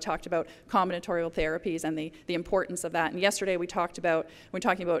trial, we talked about combinatorial therapies and the importance of that. And yesterday we talked about, when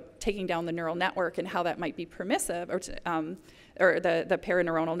talking about taking down the neural network and how that might be permissive, or the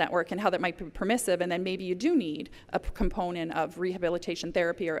paraneuronal network and how that might be permissive, and then maybe you do need a component of rehabilitation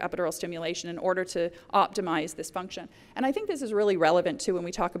therapy or epidural stimulation in order to optimize this function. And I think this is really relevant too when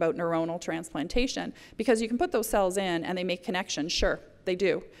we talk about neuronal transplantation, because you can put those cells in and they make connections, sure, they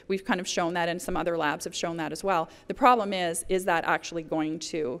do. We've kind of shown that, and some other labs have shown that as well. The problem is that actually going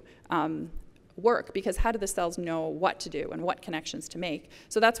to work? Because how do the cells know what to do and what connections to make?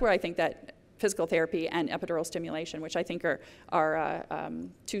 So that's where I think that physical therapy and epidural stimulation, which I think are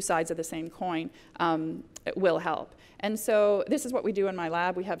two sides of the same coin, will help. And so this is what we do in my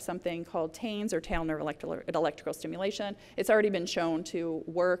lab. We have something called TANES, or tail nerve electrical stimulation. It's already been shown to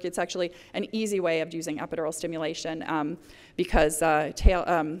work. It's actually an easy way of using epidural stimulation because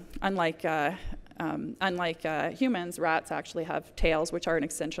unlike humans, rats actually have tails, which are an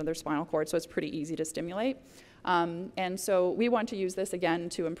extension of their spinal cord, so it's pretty easy to stimulate. And so we want to use this again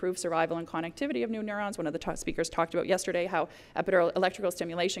to improve survival and connectivity of new neurons. One of the speakers talked about yesterday how epidural electrical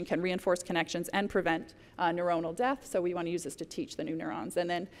stimulation can reinforce connections and prevent neuronal death. So we want to use this to teach the new neurons. And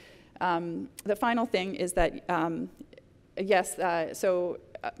then the final thing is that,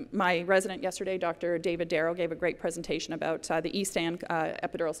 my resident yesterday, Dr. David Darrow, gave a great presentation about the E-stand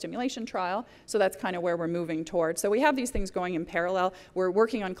epidural stimulation trial. So that's kind of where we're moving towards. So we have these things going in parallel. We're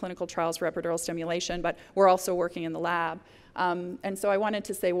working on clinical trials for epidural stimulation, but we're also working in the lab. And so I wanted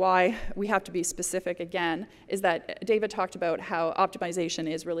to say why we have to be specific again, is that David talked about how optimization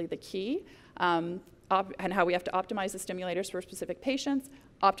is really the key, and how we have to optimize the stimulators for specific patients.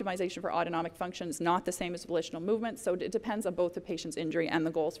 Optimization for autonomic function is not the same as volitional movement, so it depends on both the patient's injury and the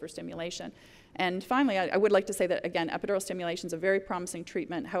goals for stimulation. And finally, I would like to say that, again, epidural stimulation is a very promising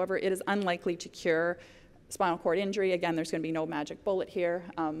treatment. However, it is unlikely to cure spinal cord injury. Again, there's going to be no magic bullet here,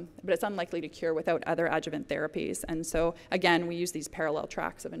 but it's unlikely to cure without other adjuvant therapies. And so, again, we use these parallel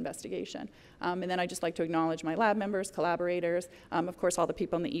tracks of investigation. And then I'd just like to acknowledge my lab members, collaborators, of course, all the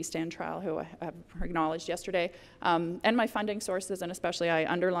people in the E-stand trial who I have acknowledged yesterday, and my funding sources, and especially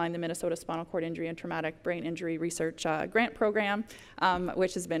I underline the Minnesota Spinal Cord Injury and Traumatic Brain Injury Research Grant Program,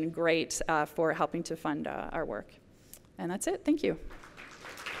 which has been great for helping to fund our work. And that's it. Thank you.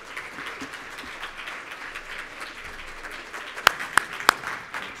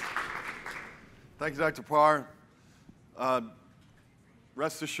 Thank you, Dr. Parr.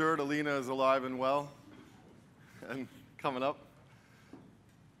 Rest assured, Alina is alive and well and coming up.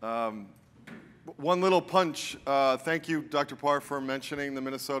 One little punch. Thank you, Dr. Parr, for mentioning the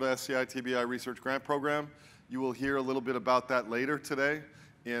Minnesota SCI TBI Research Grant Program. You will hear a little bit about that later today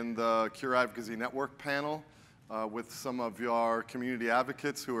in the Cure Advocacy Network panel with some of your community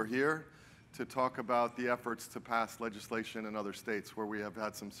advocates who are here to talk about the efforts to pass legislation in other states where we have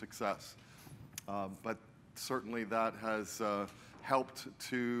had some success. But certainly that has helped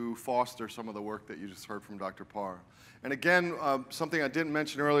to foster some of the work that you just heard from Dr. Parr. And again, something I didn't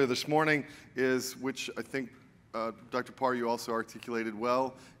mention earlier this morning is, which I think, Dr. Parr, you also articulated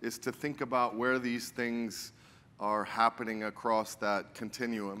well, is to think about where these things are happening across that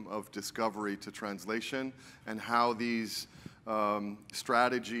continuum of discovery to translation, and how these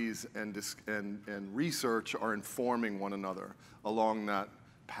strategies and research are informing one another along that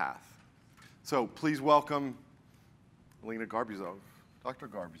path. So please welcome Alina Garbuzov, Dr.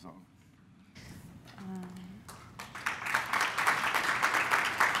 Garbuzov.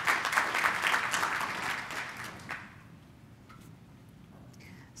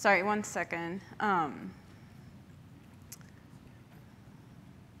 Sorry, 1 second.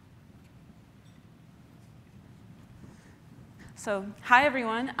 So, hi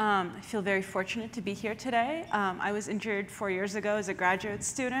everyone. I feel very fortunate to be here today. I was injured 4 years ago as a graduate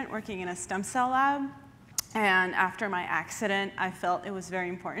student working in a stem cell lab. And after my accident, I felt it was very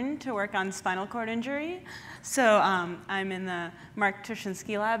important to work on spinal cord injury. So I'm in the Mark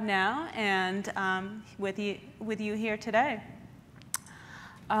Tushinsky lab now and with you here today.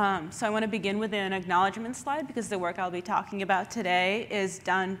 So I want to begin with an acknowledgement slide because the work I'll be talking about today is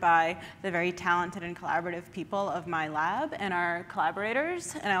done by the very talented and collaborative people of my lab and our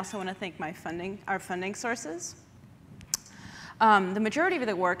collaborators. And I also want to thank our funding sources. The majority of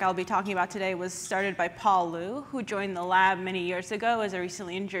the work I'll be talking about today was started by Paul Liu, who joined the lab many years ago as a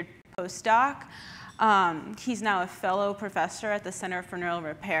recently injured postdoc. He's now a fellow professor at the Center for Neural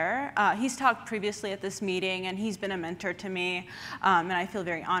Repair. He's talked previously at this meeting, and he's been a mentor to me, and I feel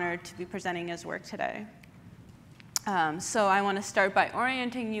very honored to be presenting his work today. So I want to start by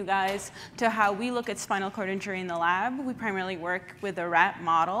orienting you guys to how we look at spinal cord injury in the lab. We primarily work with a rat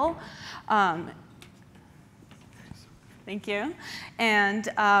model. Thank you. And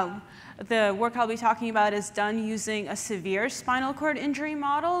the work I'll be talking about is done using a severe spinal cord injury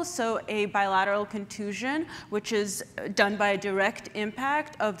model, so a bilateral contusion, which is done by a direct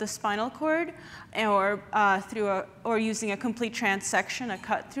impact of the spinal cord, or using a complete transection, a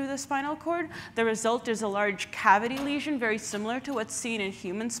cut through the spinal cord. The result is a large cavity lesion, very similar to what's seen in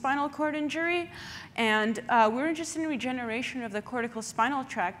human spinal cord injury. And we're interested in regeneration of the cortical spinal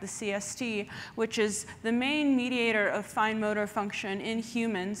tract, the CST, which is the main mediator of fine motor function in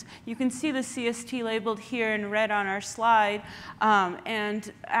humans. You can see the CST labeled here in red on our slide,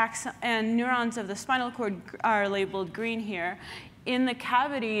 and neurons of the spinal cord are labeled green here. In the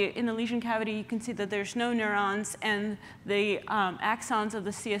cavity, in the lesion cavity, you can see that there's no neurons, and the axons of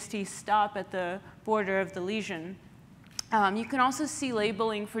the CST stop at the border of the lesion. You can also see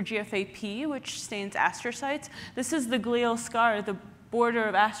labeling for GFAP, which stains astrocytes. This is the glial scar, the border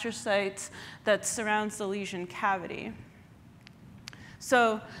of astrocytes that surrounds the lesion cavity.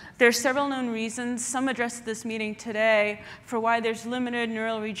 So there's several known reasons, some addressed at this meeting today, for why there's limited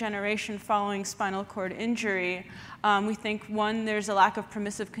neural regeneration following spinal cord injury. We think, one, there's a lack of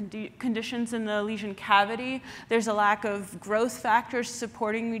permissive conditions in the lesion cavity. There's a lack of growth factors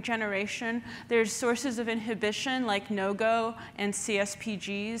supporting regeneration. There's sources of inhibition like no-go and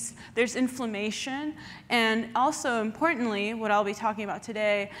CSPGs. There's inflammation. And also, importantly, what I'll be talking about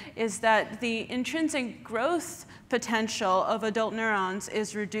today is that the intrinsic growth potential of adult neurons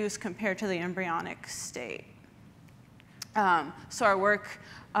is reduced compared to the embryonic state. So our work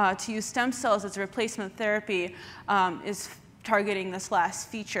to use stem cells as a replacement therapy is targeting this last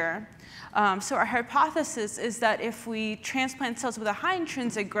feature. So our hypothesis is that if we transplant cells with a high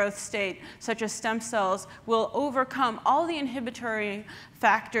intrinsic growth state, such as stem cells, we'll overcome all the inhibitory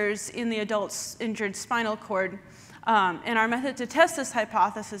factors in the adult's injured spinal cord. And our method to test this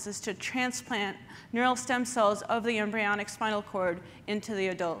hypothesis is to transplant neural stem cells of the embryonic spinal cord into the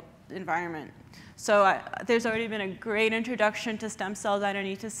adult environment. So there's already been a great introduction to stem cells. I don't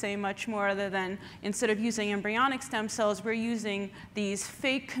need to say much more other than instead of using embryonic stem cells, we're using these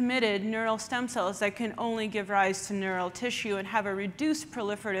fake-committed neural stem cells that can only give rise to neural tissue and have a reduced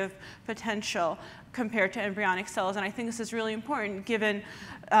proliferative potential compared to embryonic cells. And I think this is really important given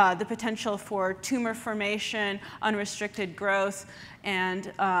the potential for tumor formation, unrestricted growth,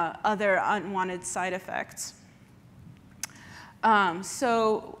 and other unwanted side effects.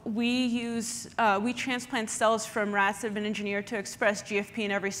 So we transplant cells from rats that have been engineered to express GFP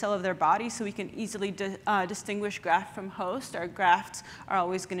in every cell of their body, so we can easily distinguish graft from host. Our grafts are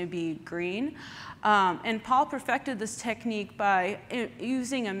always going to be green. And Paul perfected this technique by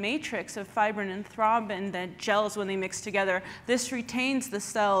using a matrix of fibrin and thrombin that gels when they mix together. This retains the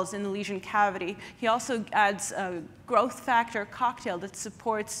cells in the lesion cavity. He also adds a growth factor cocktail that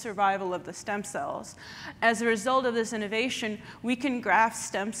supports survival of the stem cells. As a result of this innovation, we can graft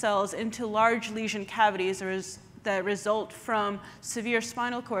stem cells into large lesion cavities that result from severe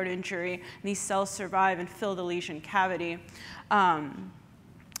spinal cord injury. And these cells survive and fill the lesion cavity.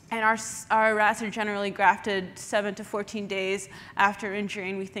 And our rats are generally grafted 7 to 14 days after injury,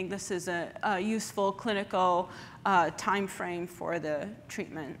 and we think this is a useful clinical time frame for the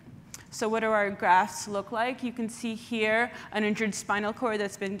treatment. So what do our grafts look like? You can see here an injured spinal cord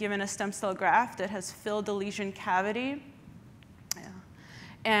that's been given a stem cell graft that has filled the lesion cavity.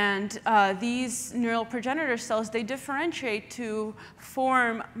 And these neural progenitor cells, they differentiate to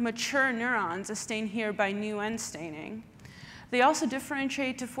form mature neurons, as stained here by nu-N staining. They also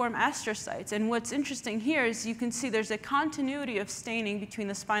differentiate to form astrocytes. And what's interesting here is you can see there's a continuity of staining between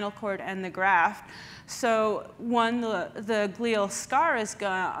the spinal cord and the graft. So one, the glial scar is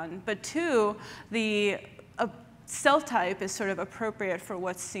gone, but two, the cell type is sort of appropriate for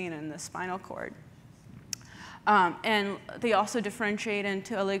what's seen in the spinal cord. And they also differentiate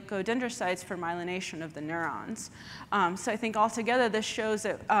into oligodendrocytes for myelination of the neurons. So I think altogether this shows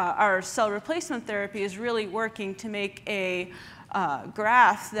that our cell replacement therapy is really working to make a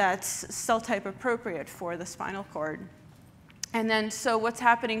graft that's cell type appropriate for the spinal cord. And then, so what's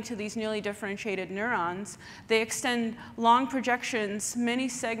happening to these newly differentiated neurons? They extend long projections, many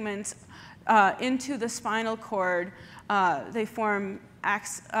segments into the spinal cord. They form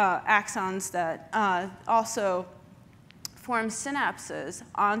axons that also form synapses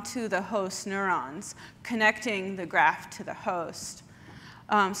onto the host neurons, connecting the graft to the host.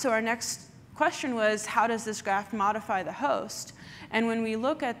 So our next question was, how does this graft modify the host? And when we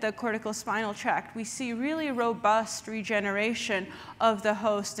look at the cortical spinal tract, we see really robust regeneration of the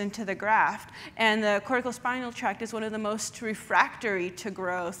host into the graft. And the cortical spinal tract is one of the most refractory to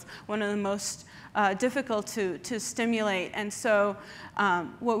growth, one of the most difficult to stimulate. And so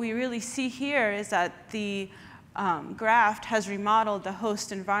what we really see here is that the graft has remodeled the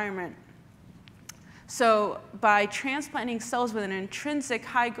host environment. So by transplanting cells with an intrinsic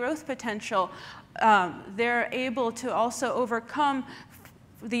high growth potential, they're able to also overcome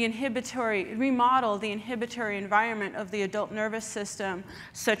the remodel the inhibitory environment of the adult nervous system,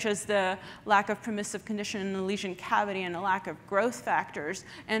 such as the lack of permissive condition in the lesion cavity and a lack of growth factors,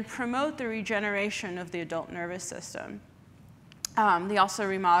 and promote the regeneration of the adult nervous system. They also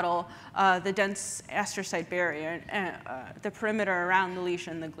remodel the dense astrocyte barrier, the perimeter around the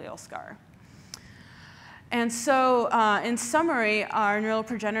lesion, the glial scar. And so, in summary, our neural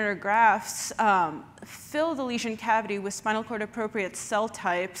progenitor grafts fill the lesion cavity with spinal cord appropriate cell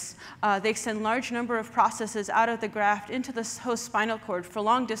types. They extend large number of processes out of the graft into the host spinal cord for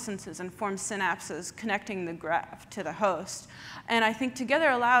long distances and form synapses connecting the graft to the host. And I think together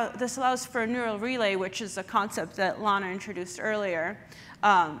this allows for a neural relay, which is a concept that Lana introduced earlier.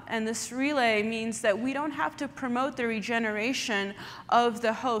 And this relay means that we don't have to promote the regeneration of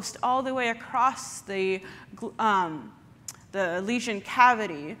the host all the way across the lesion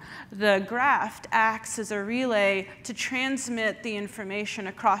cavity. The graft acts as a relay to transmit the information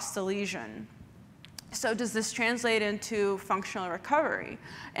across the lesion. So does this translate into functional recovery?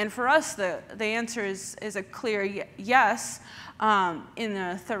 And for us, the answer is a clear yes. In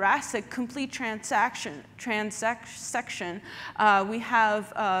the thoracic complete transection, we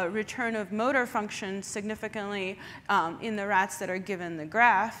have return of motor function significantly in the rats that are given the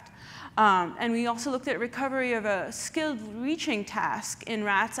graft. And we also looked at recovery of a skilled reaching task in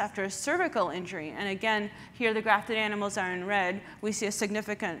rats after a cervical injury. And again, here the grafted animals are in red. We see a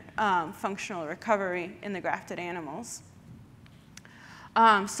significant functional recovery in the grafted animals.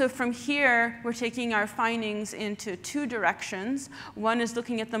 So from here, we're taking our findings into two directions. One is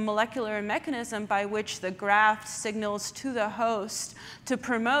looking at the molecular mechanism by which the graft signals to the host to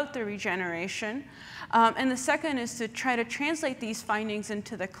promote the regeneration. And the second is to try to translate these findings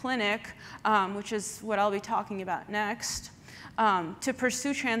into the clinic, which is what I'll be talking about next. To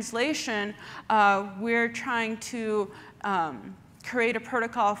pursue translation, we're trying to create a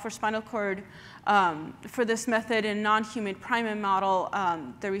protocol for spinal cord for this method in non-human primate model,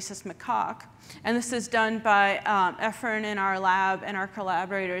 the rhesus macaque. And this is done by Efren in our lab and our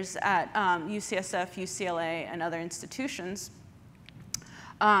collaborators at UCSF, UCLA, and other institutions.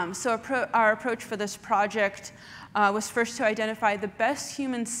 So our approach for this project was first to identify the best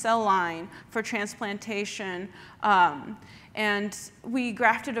human cell line for transplantation. And we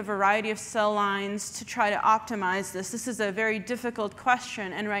grafted a variety of cell lines to try to optimize this. This is a very difficult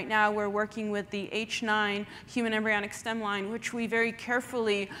question, and right now we're working with the H9 human embryonic stem line, which we very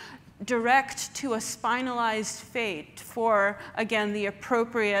carefully direct to a spinalized fate for, again, the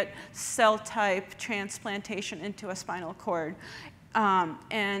appropriate cell type transplantation into a spinal cord.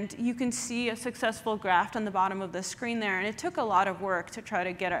 And you can see a successful graft on the bottom of the screen there, and it took a lot of work to try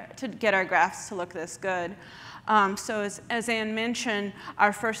to get our grafts to look this good. So as Anne mentioned,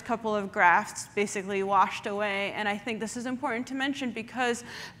 our first couple of grafts basically washed away, and I think this is important to mention because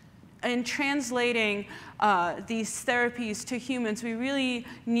in translating these therapies to humans, we really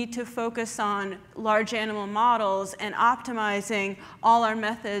need to focus on large animal models and optimizing all our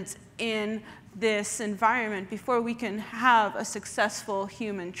methods in this environment before we can have a successful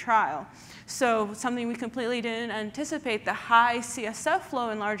human trial. So something we completely didn't anticipate, the high CSF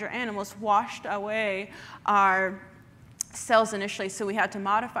flow in larger animals washed away our cells initially, so we had to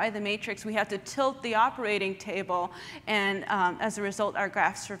modify the matrix, we had to tilt the operating table, and as a result, our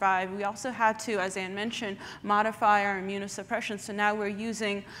grafts survived. We also had to, as Anne mentioned, modify our immunosuppression, so now we're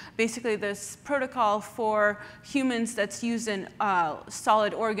using basically this protocol for humans that's used in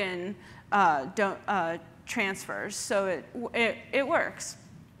solid organ transfers, so it works.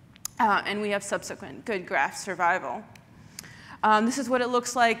 And we have subsequent good graft survival. This is what it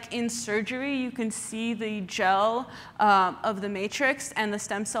looks like in surgery. You can see the gel of the matrix, and the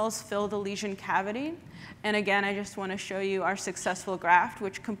stem cells fill the lesion cavity. And again, I just want to show you our successful graft,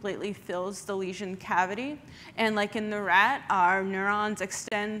 which completely fills the lesion cavity. And like in the rat, our neurons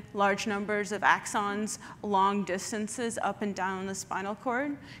extend large numbers of axons long distances up and down the spinal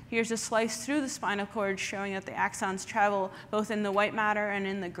cord. Here's a slice through the spinal cord showing that the axons travel both in the white matter and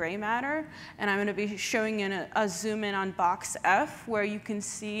in the gray matter. And I'm going to be showing you a zoom in on box F, where you can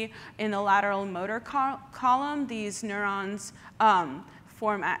see in the lateral motor column, these neurons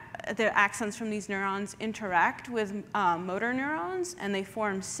the axons from these neurons interact with motor neurons, and they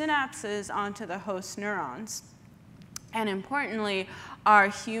form synapses onto the host neurons. And importantly, our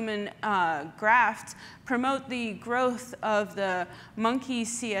human grafts promote the growth of the monkey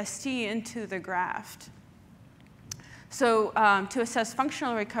CST into the graft. So to assess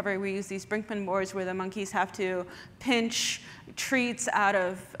functional recovery, we use these Brinkman boards where the monkeys have to pinch treats out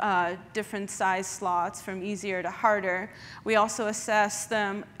of different size slots from easier to harder. We also assess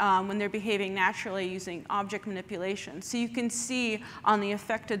them when they're behaving naturally using object manipulation. So you can see on the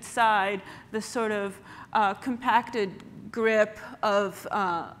affected side the sort of compacted grip of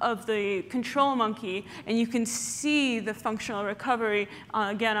the control monkey, and you can see the functional recovery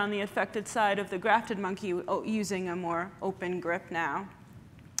again on the affected side of the grafted monkey using a more open grip now.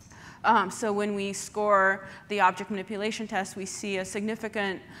 So when we score the object manipulation test, we see a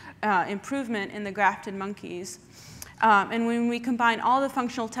significant improvement in the grafted monkeys. And when we combine all the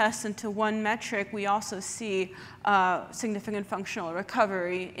functional tests into one metric, we also see significant functional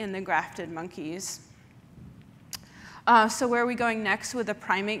recovery in the grafted monkeys. So where are we going next with the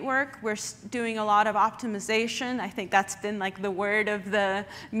primate work? We're doing a lot of optimization. I think that's been like the word of the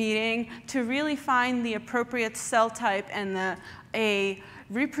meeting, to really find the appropriate cell type and a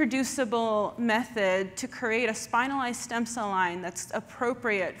reproducible method to create a spinalized stem cell line that's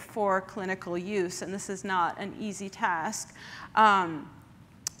appropriate for clinical use. And this is not an easy task.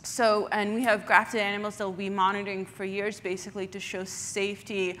 And we have grafted animals that we'll be monitoring for years, basically, to show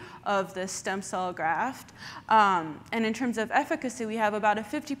safety of the stem cell graft. And in terms of efficacy, we have about a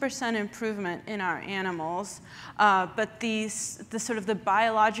 50% improvement in our animals. But the sort of the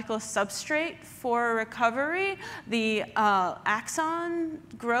biological substrate for recovery, the axon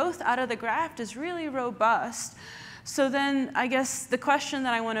growth out of the graft is really robust. So then I guess the question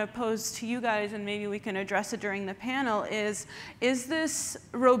that I want to pose to you guys, and maybe we can address it during the panel, is this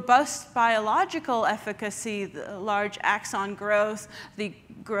robust biological efficacy, the large axon growth, the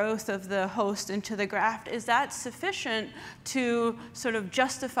growth of the host into the graft, is that sufficient to sort of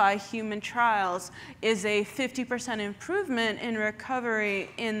justify human trials? Is a 50% improvement in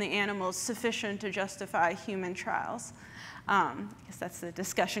recovery in the animals sufficient to justify human trials? I guess that's the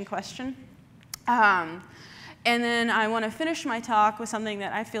discussion question. And then I want to finish my talk with something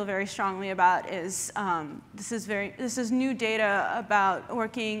that I feel very strongly about. Is this is new data about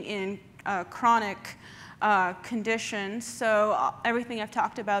working in chronic conditions. So everything I've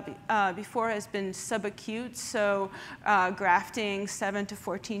talked about before has been subacute, so grafting 7 to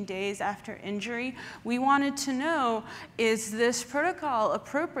 14 days after injury. We wanted to know, is this protocol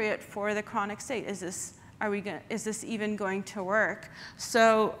appropriate for the chronic state? Is this even going to work?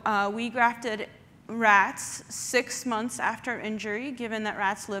 So we grafted rats 6 months after injury, given that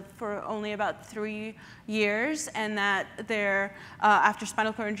rats live for only about 3 years, and that after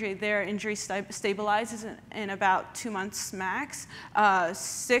spinal cord injury, their injury stabilizes in about 2 months max.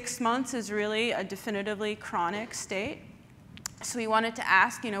 6 months is really a definitively chronic state. So we wanted to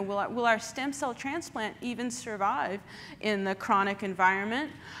ask, will our stem cell transplant even survive in the chronic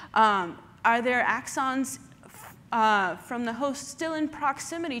environment? Are there axons from the host still in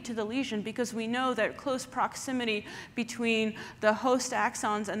proximity to the lesion, because we know that close proximity between the host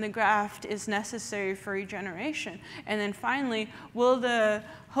axons and the graft is necessary for regeneration? And then finally, will the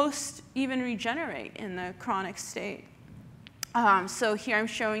host even regenerate in the chronic state? So here I'm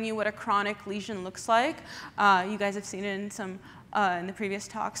showing you what a chronic lesion looks like. You guys have seen it in some in the previous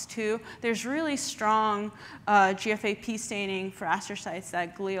talks too. There's really strong GFAP staining for astrocytes,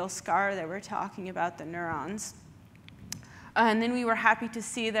 that glial scar that we're talking about, the neurons. And then we were happy to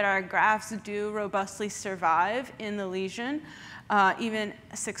see that our grafts do robustly survive in the lesion, even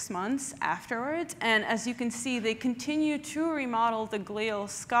 6 months afterwards. And as you can see, they continue to remodel the glial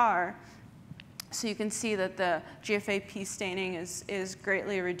scar. So you can see that the GFAP staining is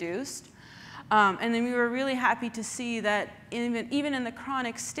greatly reduced. And then we were really happy to see that even in the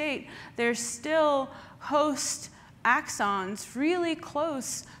chronic state, there's still host axons really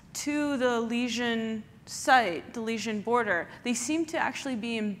close to the lesion site, the lesion border. They seem to actually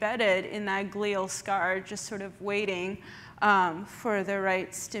be embedded in that glial scar, just sort of waiting for the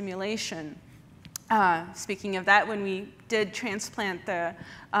right stimulation. Speaking of that, when we did transplant the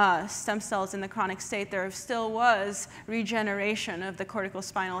stem cells in the chronic state, there still was regeneration of the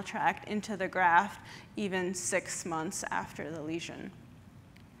corticospinal tract into the graft even 6 months after the lesion.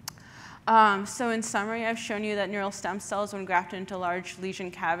 So in summary, I've shown you that neural stem cells, when grafted into large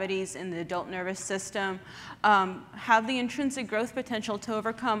lesion cavities in the adult nervous system, have the intrinsic growth potential to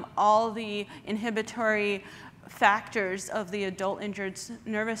overcome all the inhibitory factors of the adult injured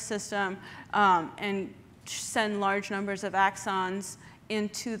nervous system and send large numbers of axons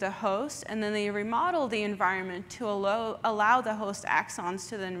into the host, and then they remodel the environment to allow the host axons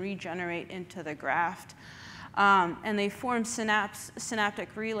to then regenerate into the graft. And they form synaptic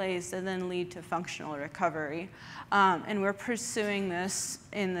relays that then lead to functional recovery. And we're pursuing this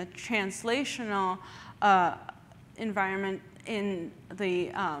in the translational environment in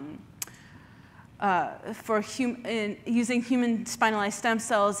the using human spinalized stem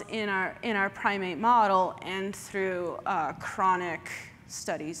cells in our primate model and through chronic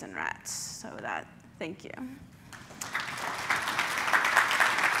studies in rats. So thank you.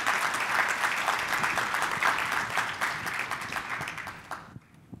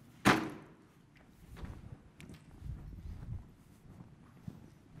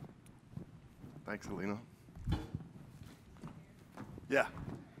 Thanks, Alina. Yeah.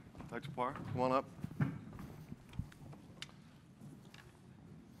 Dr. Parr, come on up.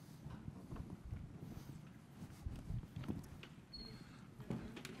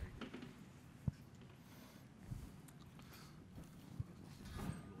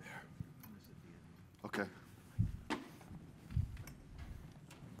 Okay.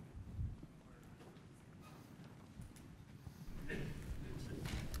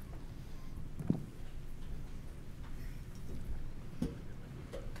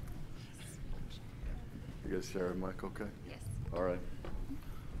 You guys share a mic, okay? Yes. All right.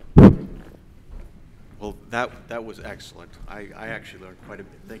 Well, that was excellent. I actually learned quite a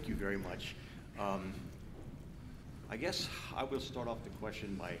bit. Thank you very much. I guess I will start off the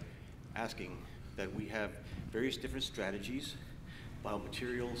question by asking that we have various different strategies,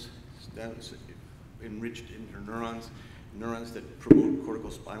 biomaterials, enriched interneurons, neurons that promote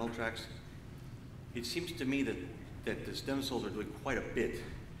corticospinal tracts. It seems to me that the stem cells are doing quite a bit.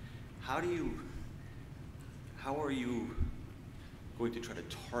 How are you going to try to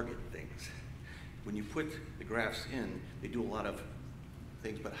target things? When you put the grafts in, they do a lot of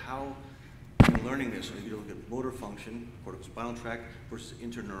things, but how, in learning this, when you look at motor function, corticospinal tract versus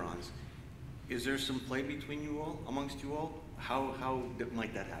interneurons, is there some play between you all, amongst you all? How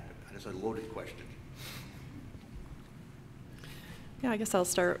might that happen? That's a loaded question. Yeah, I guess I'll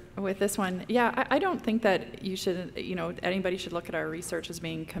start with this one. Yeah, I don't think that you should, anybody should look at our research as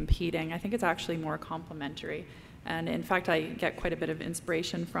being competing. I think it's actually more complementary. And in fact, I get quite a bit of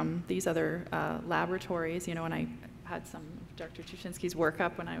inspiration from these other laboratories, and I had some of Dr. Tushinsky's work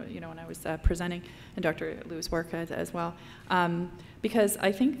up when I was presenting, and Dr. Liu's work as well. Because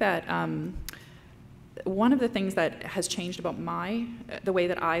I think that one of the things that has changed about the way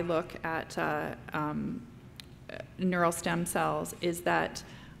that I look at neural stem cells is that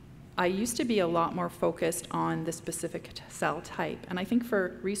I used to be a lot more focused on the specific cell type. And I think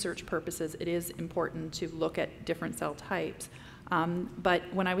for research purposes, it is important to look at different cell types. But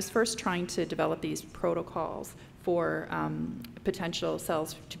when I was first trying to develop these protocols for potential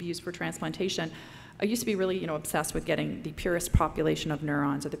cells to be used for transplantation, I used to be really obsessed with getting the purest population of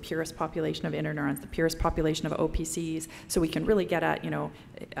neurons, or the purest population of interneurons, the purest population of OPCs, so we can really get at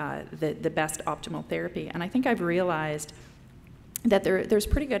the best optimal therapy. And I think I've realized that there's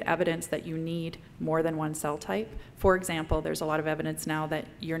pretty good evidence that you need more than one cell type. For example, there's a lot of evidence now that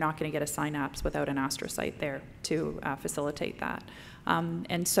you're not going to get a synapse without an astrocyte there to facilitate that.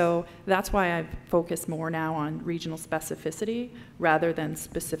 And so that's why I've focused more now on regional specificity rather than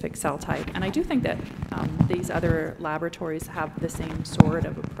specific cell type. And I do think that these other laboratories have the same sort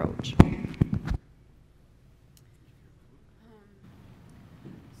of approach.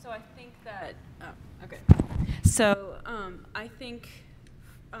 I think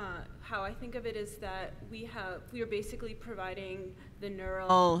how I think of it is that we are basically providing the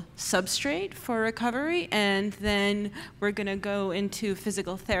neural substrate for recovery, and then we're going to go into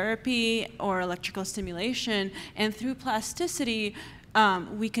physical therapy or electrical stimulation, and through plasticity,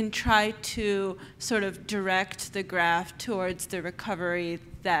 we can try to sort of direct the graft towards the recovery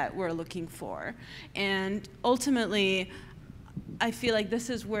that we're looking for. And ultimately, I feel like this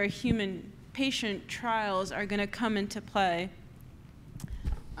is where human patient trials are going to come into play.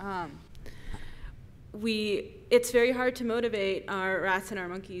 It's very hard to motivate our rats and our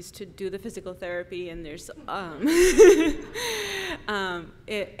monkeys to do the physical therapy, and there's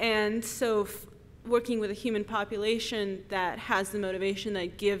and so working with a human population that has the motivation,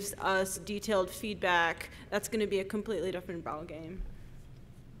 that gives us detailed feedback, that's going to be a completely different ballgame.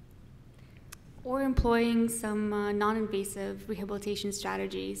 Or employing some non-invasive rehabilitation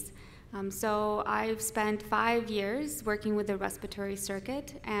strategies. So I've spent 5 years working with the respiratory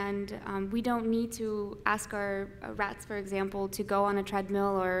circuit, and we don't need to ask our rats, for example, to go on a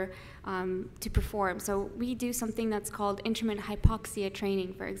treadmill or to perform. So we do something that's called intermittent hypoxia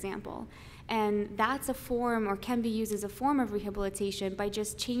training, for example. And that's a form, or can be used as a form of rehabilitation by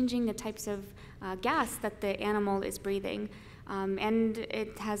just changing the types of gas that the animal is breathing. And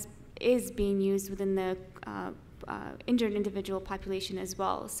it is being used within the injured individual population as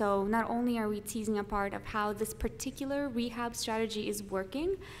well. So not only are we teasing apart of how this particular rehab strategy is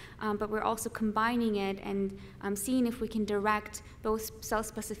working, but we're also combining it and seeing if we can direct both cell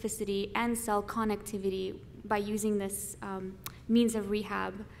specificity and cell connectivity by using this means of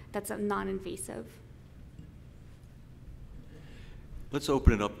rehab that's non-invasive. Let's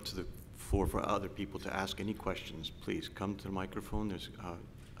open it up to the floor for other people to ask any questions. Please come to the microphone. There's,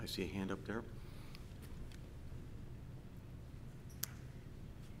 I see a hand up there.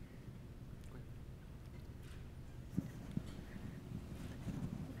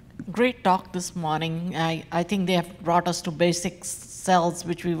 Great talk this morning. I think they have brought us to basic cells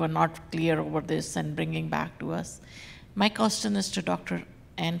which we were not clear over this and bringing back to us. My question is to Dr.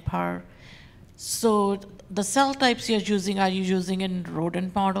 Parr. So the cell types you're using, are you using in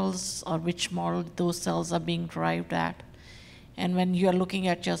rodent models, or which model those cells are being derived at? And when you're looking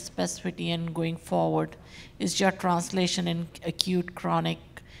at your specificity and going forward, is your translation in acute, chronic,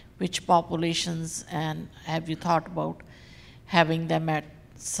 which populations, and have you thought about having them at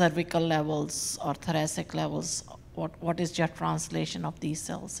cervical levels or thoracic levels? What is your translation of these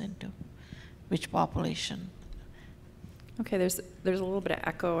cells into? Which population? Okay, there's a little bit of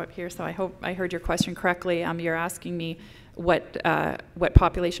echo up here, so I hope I heard your question correctly. You're asking me what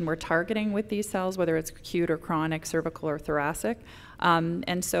population we're targeting with these cells, whether it's acute or chronic, cervical or thoracic.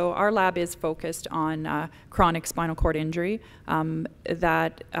 And so our lab is focused on chronic spinal cord injury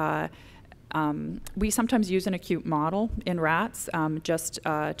we sometimes use an acute model in rats just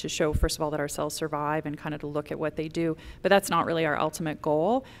to show, first of all, that our cells survive and kind of to look at what they do. But that's not really our ultimate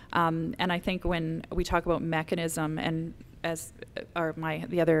goal. And I think when we talk about mechanism, and as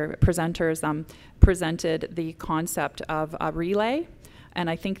the other presenters presented the concept of a relay, and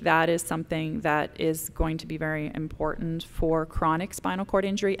I think that is something that is going to be very important for chronic spinal cord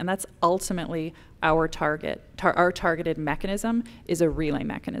injury, and that's ultimately our target. Our targeted mechanism is a relay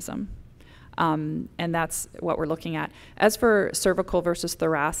mechanism. And that's what we're looking at. As for cervical versus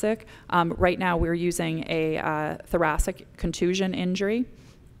thoracic, right now we're using a thoracic contusion injury.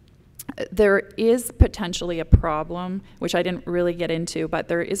 There is potentially a problem, which I didn't really get into, but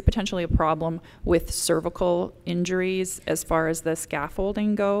there is potentially a problem with cervical injuries as far as the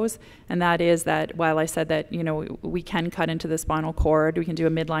scaffolding goes, and that is that while I said that, you know, we can cut into the spinal cord, we can do a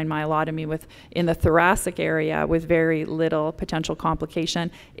midline myelotomy in the thoracic area with very little potential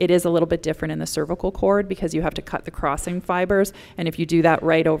complication. It is a little bit different in the cervical cord because you have to cut the crossing fibers, and if you do that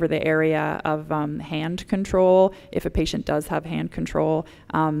right over the area of hand control, if a patient does have hand control,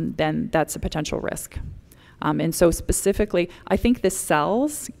 then that's a potential risk. And so specifically, I think the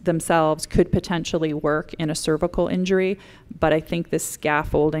cells themselves could potentially work in a cervical injury, but I think the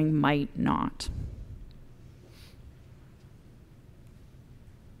scaffolding might not.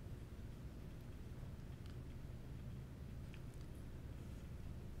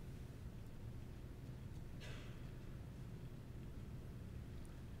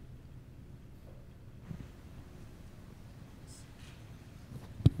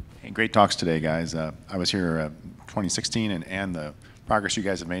 Great talks today, guys. I was here 2016, and the progress you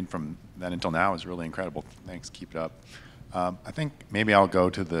guys have made from then until now is really incredible. Thanks, keep it up. I think maybe I'll go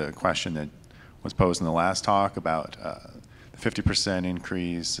to the question that was posed in the last talk about the 50%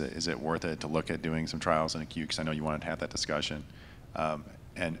 increase. Is it worth it to look at doing some trials in acute? Because I know you wanted to have that discussion.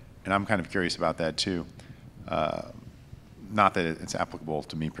 And I'm kind of curious about that too. not that it's applicable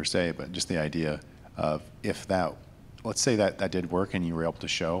to me per se, but just the idea of if that, let's say that that did work and you were able to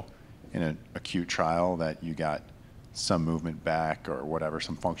show in an acute trial that you got some movement back or whatever,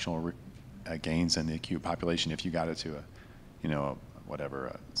 some functional gains in the acute population, if you got it to a, you know, whatever,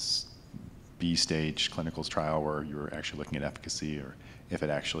 a B stage clinical trial where you were actually looking at efficacy, or if it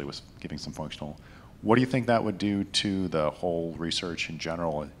actually was giving some functional, what do you think that would do to the whole research in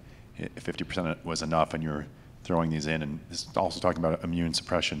general if 50% was enough and you're throwing these in? And this is also talking about immune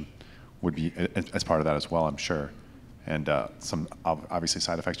suppression would be as part of that as well, I'm sure, and some obviously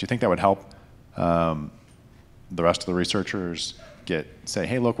side effects. Do you think that would help the rest of the researchers say,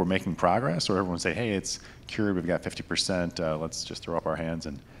 hey, look, we're making progress, or everyone say, hey, it's cured, we've got 50%, let's just throw up our hands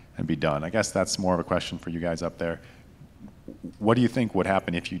and be done? I guess that's more of a question for you guys up there. What do you think would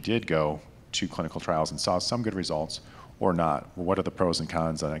happen if you did go to clinical trials and saw some good results or not? Well, what are the pros and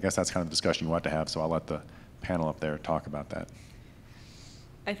cons? And I guess that's kind of the discussion you want to have, so I'll let the panel up there talk about that.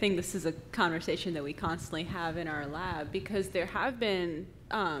 I think this is a conversation that we constantly have in our lab, because there have been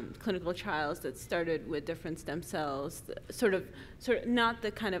clinical trials that started with different stem cells, sort of not the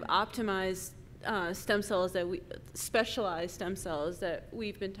kind of optimized stem cells that specialized stem cells that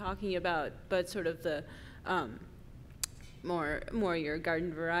we've been talking about, but sort of the more your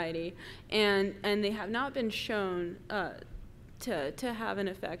garden variety, and they have not been shown to have an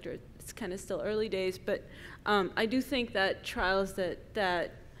effect, or it's kind of still early days. But I do think that trials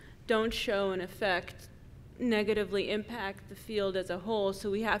that don't show an effect negatively impact the field as a whole. So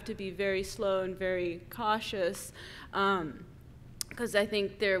we have to be very slow and very cautious, because I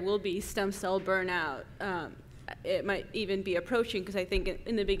think there will be stem cell burnout. It might even be approaching, because I think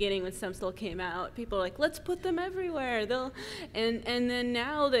in the beginning when stem cell came out, people were like, let's put them everywhere. And then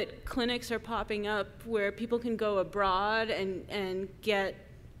now that clinics are popping up where people can go abroad and get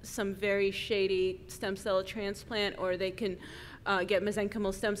some very shady stem cell transplant, or they can get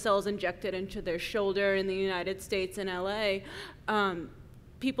mesenchymal stem cells injected into their shoulder in the United States and LA,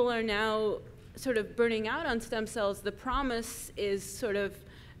 people are now sort of burning out on stem cells. The promise is sort of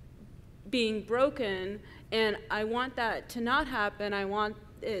being broken, and I want that to not happen. I want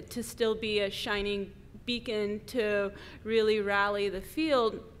it to still be a shining beacon to really rally the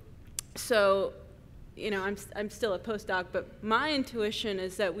field. So, you know, I'm still a postdoc, but my intuition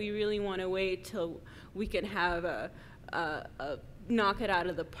is that we really want to wait till we can have a knock it out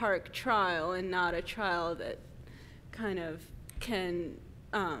of the park trial, and not a trial that kind of can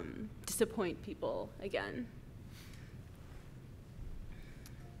disappoint people again.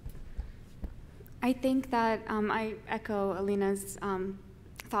 I think that I echo Alina's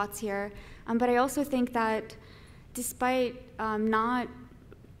thoughts here, but I also think that despite not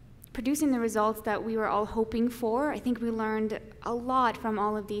producing the results that we were all hoping for, I think we learned a lot from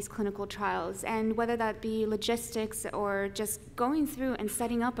all of these clinical trials, and whether that be logistics or just going through and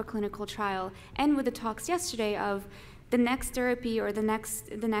setting up a clinical trial, and with the talks yesterday of the next therapy or the next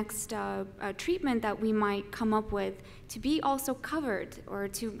treatment that we might come up with, to be also covered, or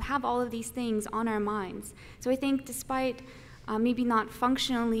to have all of these things on our minds. So I think despite maybe not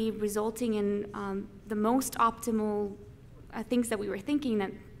functionally resulting in the most optimal things that we were thinking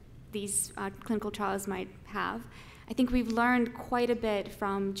that these clinical trials might have, I think we've learned quite a bit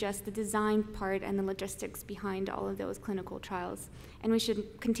from just the design part and the logistics behind all of those clinical trials. And we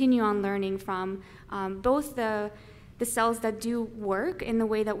should continue on learning from both the cells that do work in the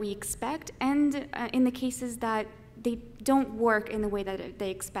way that we expect, and in the cases that they don't work in the way that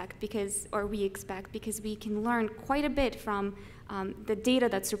they expect, because we can learn quite a bit from the data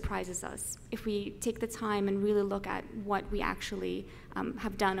that surprises us if we take the time and really look at what we actually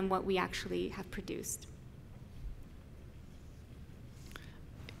have done and what we actually have produced.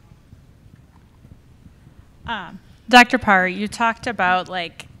 Dr. Parr, you talked about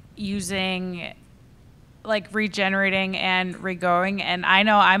using regenerating and regrowing, and I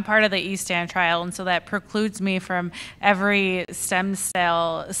know I'm part of the ESTAN trial, and so that precludes me from every stem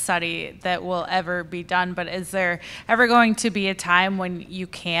cell study that will ever be done. But is there ever going to be a time when you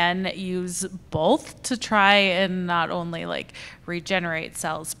can use both to try and not only regenerate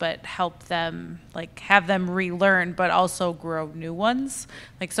cells, but help them, have them relearn, but also grow new ones?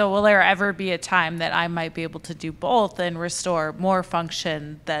 So will there ever be a time that I might be able to do both and restore more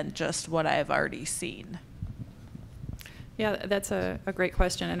function than just what I've already seen? Yeah, that's a great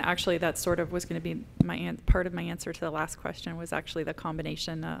question, and actually that sort of was going to be part of my answer to the last question, was actually the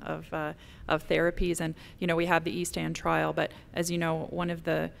combination of therapies. And we have the ESTAN trial, but as you know, one of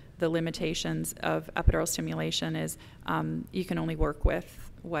the limitations of epidural stimulation is you can only work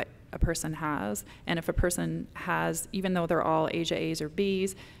with what a person has, and if a person has, even though they're all ASIA A's or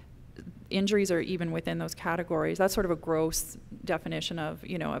B's, injuries are even within those categories. That's sort of a gross definition of,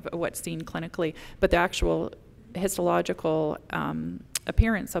 of what's seen clinically, but the actual histological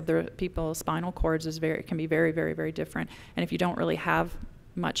appearance of the people's spinal cords can be very, very, very different. And if you don't really have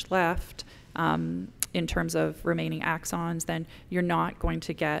much left in terms of remaining axons, then you're not going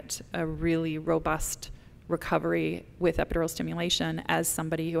to get a really robust recovery with epidural stimulation as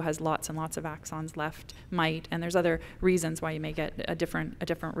somebody who has lots and lots of axons left might. And there's other reasons why you may get a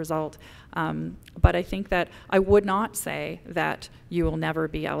different result. But I think that I would not say that you will never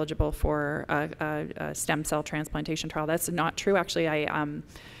be eligible for a stem cell transplantation trial. That's not true. Actually,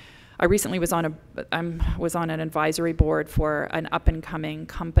 I recently was on an advisory board for an up-and-coming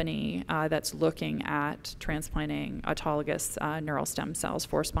company that's looking at transplanting autologous neural stem cells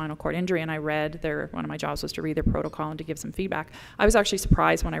for spinal cord injury, and I read one of my jobs was to read their protocol and to give some feedback. I was actually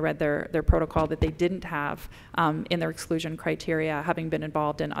surprised when I read their protocol that they didn't have in their exclusion criteria, having been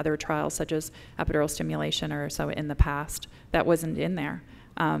involved in other trials such as epidural stimulation or so in the past. That wasn't in there.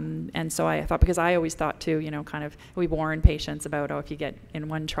 And so I thought, because I always thought too, kind of, we warn patients about, if you get in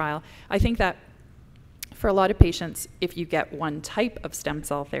one trial. I think that for a lot of patients, if you get one type of stem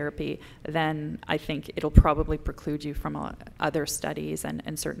cell therapy, then I think it'll probably preclude you from other studies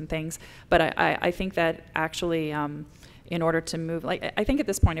and certain things. But I think that actually, in order to move, I think at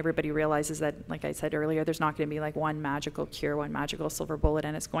this point everybody realizes that, like I said earlier, there's not going to be like one magical cure, one magical silver bullet,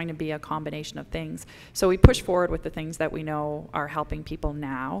 and it's going to be a combination of things. So we push forward with the things that we know are helping people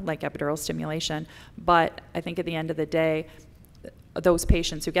now, like epidural stimulation. But I think at the end of the day, those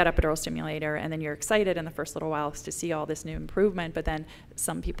patients who get epidural stimulator, and then you're excited in the first little while to see all this new improvement, but then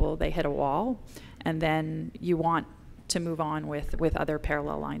some people, they hit a wall, and then you want to move on with other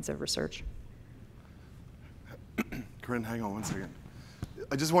parallel lines of research. Corinne, hang on one second.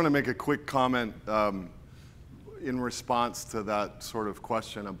 I just want to make a quick comment in response to that sort of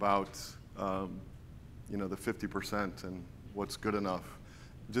question about the 50% and what's good enough.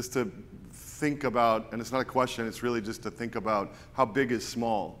 Just to think about, and it's not a question, it's really just to think about how big is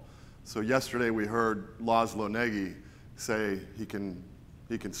small. So yesterday we heard Laszlo Nagy say he can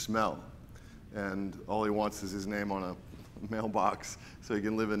smell, and all he wants is his name on a mailbox so he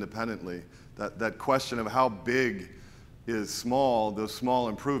can live independently. That question of how big is small, those small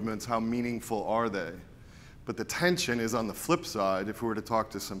improvements, how meaningful are they? But the tension is on the flip side. If we were to talk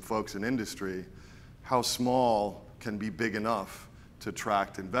to some folks in industry, how small can be big enough to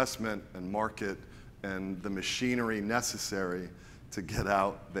attract investment and market and the machinery necessary to get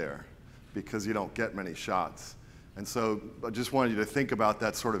out there, because you don't get many shots. And so I just wanted you to think about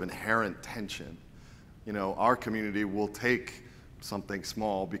that sort of inherent tension. Our community will take something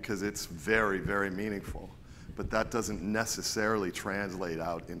small because it's very, very meaningful. But that doesn't necessarily translate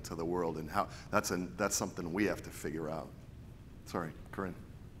out into the world, and how that's something we have to figure out. Sorry, Corinne.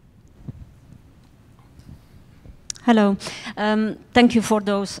 Hello. Thank you for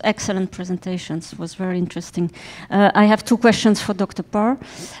those excellent presentations. It was very interesting. I have two questions for Dr. Parr.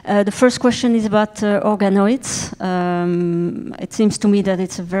 The first question is about organoids. It seems to me that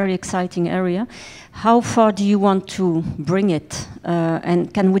it's a very exciting area. How far do you want to bring it?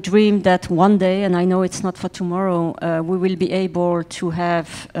 And can we dream that one day, and I know it's not for tomorrow, we will be able to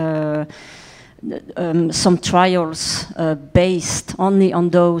have some trials based only on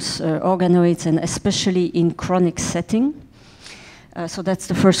those organoids, and especially in chronic setting? So that's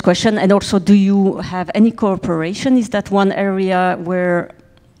the first question. And also, do you have any cooperation? Is that one area where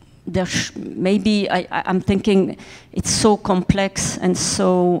there maybe, I'm thinking it's so complex and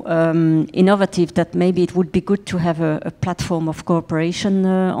so innovative that maybe it would be good to have a platform of cooperation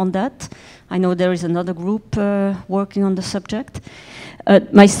on that. I know there is another group working on the subject.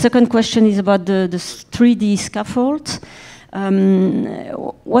 My second question is about the 3D scaffold.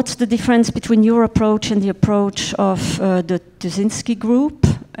 What's the difference between your approach and the approach of the Tuzinski group,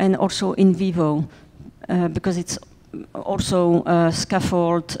 and also in vivo? Because it's also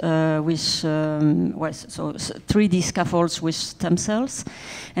scaffold with, so 3D scaffolds with stem cells.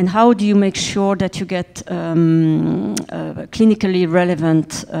 And how do you make sure that you get a clinically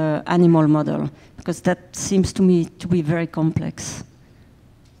relevant animal model? Because that seems to me to be very complex.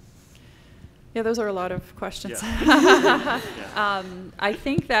 Yeah, those are a lot of questions. Yeah. I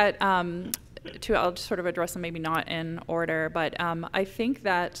think that, I'll just sort of address them maybe not in order, but I think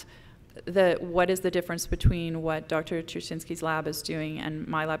that what is the difference between what Dr. Tuzinski's lab is doing and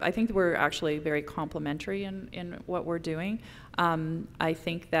my lab? I think we're actually very complementary in what we're doing. I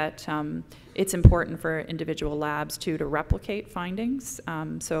think that it's important for individual labs to replicate findings.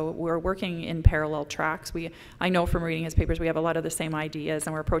 So we're working in parallel tracks. I know from reading his papers we have a lot of the same ideas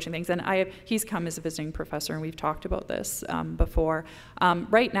and we're approaching things. And he's come as a visiting professor and we've talked about this before.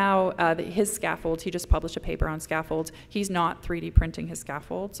 Right now, his scaffolds, he just published a paper on scaffolds. He's not 3D printing his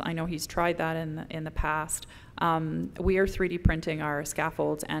scaffolds. I know he's tried that in the past. We are 3D printing our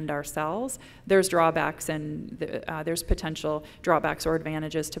scaffolds and our cells. There's drawbacks and there's potential drawbacks or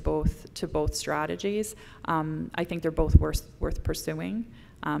advantages to both strategies. I think they're both worth pursuing,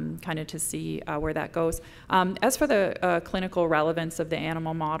 kind of to see where that goes. As for the clinical relevance of the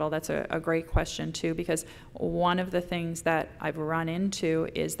animal model, that's a great question too, because one of the things that I've run into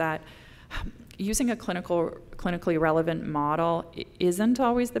is that using a clinically relevant model isn't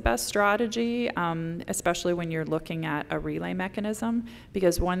always the best strategy, especially when you're looking at a relay mechanism,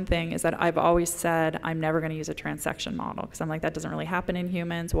 because one thing is that I've always said I'm never going to use a transection model, because I'm like, that doesn't really happen in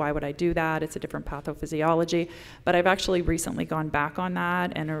humans. Why would I do that? It's a different pathophysiology. But I've actually recently gone back on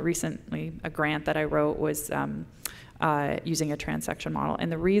that, and a grant that I wrote was using a transection model.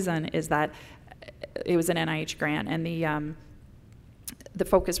 And the reason is that it was an NIH grant, and the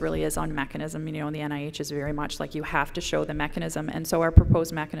focus really is on mechanism, and the NIH is very much like you have to show the mechanism. And so our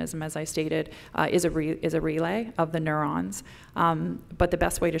proposed mechanism, as I stated, is a relay of the neurons. But the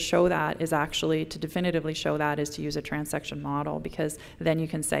best way to show that is actually, to definitively show that, is to use a transection model, because then you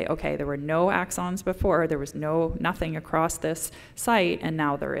can say, okay, there were no axons before, there was nothing across this site, and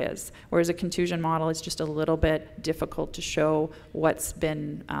now there is. Whereas a contusion model is just a little bit difficult to show what's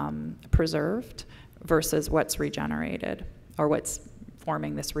been preserved versus what's regenerated, or what's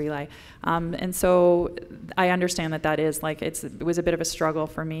forming this relay. And so I understand that is like, it was a bit of a struggle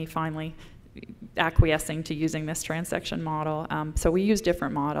for me finally acquiescing to using this transection model. So we use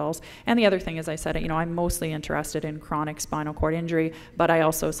different models. And the other thing, as I said, I'm mostly interested in chronic spinal cord injury, but I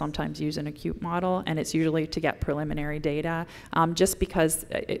also sometimes use an acute model, and it's usually to get preliminary data, just because,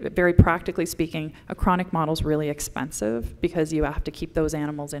 very practically speaking, a chronic model is really expensive, because you have to keep those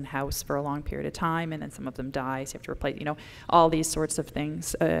animals in-house for a long period of time, and then some of them die, so you have to replace, all these sorts of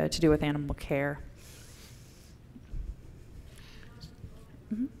things to do with animal care.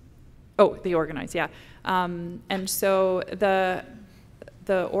 Mm-hmm. Oh, the organoids, yeah. And so the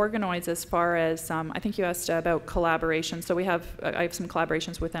organoids, as far as, I think you asked about collaboration. So I have some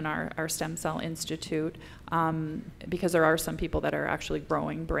collaborations within our Stem Cell Institute, because there are some people that are actually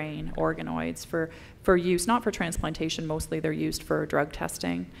growing brain organoids for use, not for transplantation, mostly they're used for drug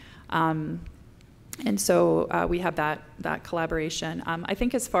testing. And so we have that collaboration. I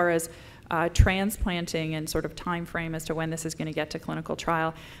think as far as transplanting and sort of time frame as to when this is going to get to clinical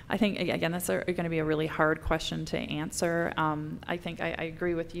trial, I think, again, that's going to be a really hard question to answer. I think I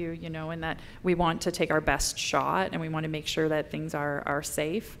agree with you, in that we want to take our best shot, and we want to make sure that things are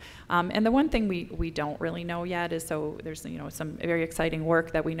safe. And the one thing we don't really know yet is, so there's some very exciting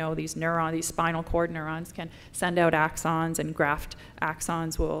work that we know these spinal cord neurons can send out axons, and graft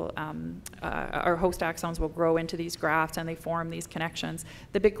axons will, or host axons will grow into these grafts, and they form these connections.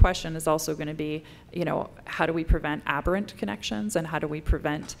 The big question is also going to be, how do we prevent aberrant connections, and how do we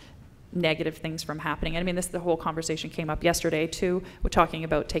prevent negative things from happening? I mean, the whole conversation came up yesterday too. We're talking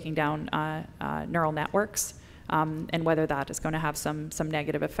about taking down neural networks, and whether that is going to have some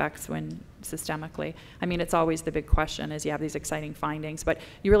negative effects when systemically. I mean, it's always the big question, is you have these exciting findings, but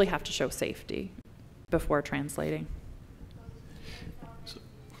you really have to show safety before translating.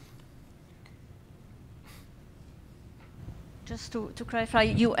 Just to clarify,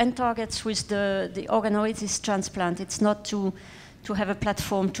 you end targets with the organoids is transplant. It's not to have a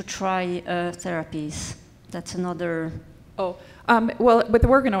platform to try therapies. That's another... Oh, well, with the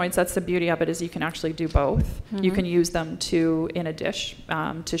organoids, that's the beauty of it, is you can actually do both. Mm-hmm. You can use them in a dish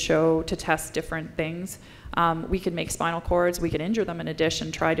to test different things. We could make spinal cords, we could injure them in a dish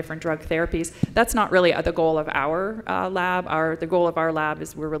and try different drug therapies. That's not really the goal of our lab. The goal of our lab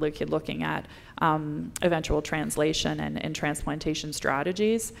is we're really looking at eventual translation and transplantation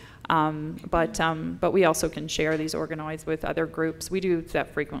strategies. But we also can share these organoids with other groups. We do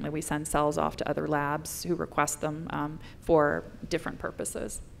that frequently. We send cells off to other labs who request them for different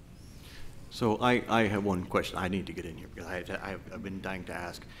purposes. So I have one question I need to get in here, because I've been dying to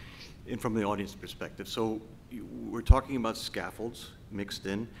ask. And from the audience perspective, so we're talking about scaffolds mixed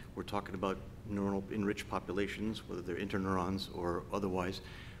in. We're talking about neural enriched populations, whether they're interneurons or otherwise.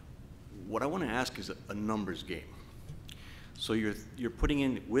 What I want to ask is a numbers game. So you're putting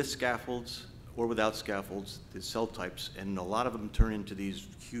in with scaffolds or without scaffolds the cell types, and a lot of them turn into these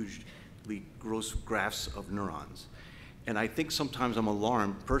hugely gross grafts of neurons. And I think sometimes I'm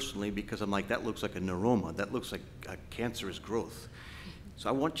alarmed personally because I'm like, that looks like a neuroma. That looks like a cancerous growth. So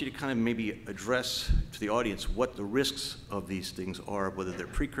I want you to kind of maybe address to the audience what the risks of these things are, whether they're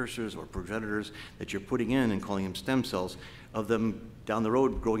precursors or progenitors that you're putting in and calling them stem cells, of them down the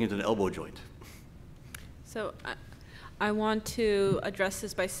road growing into an elbow joint. So I want to address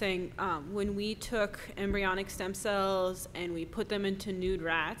this by saying when we took embryonic stem cells and we put them into nude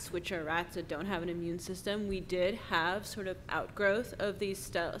rats, which are rats that don't have an immune system, we did have sort of outgrowth of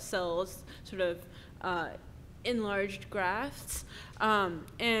these cells, sort of enlarged grafts,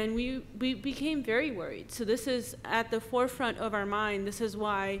 and we became very worried. So this is at the forefront of our mind. This is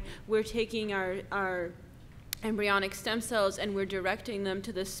why we're taking our embryonic stem cells and we're directing them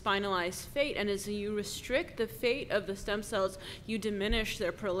to the spinalized fate. And as you restrict the fate of the stem cells, you diminish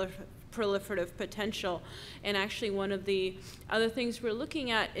their proliferative potential. And actually one of the other things we're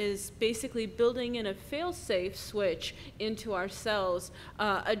looking at is basically building in a fail-safe switch into our cells,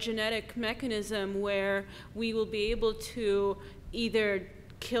 a genetic mechanism where we will be able to either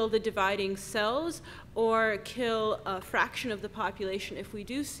kill the dividing cells or kill a fraction of the population if we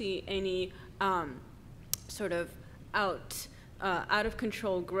do see any sort of out of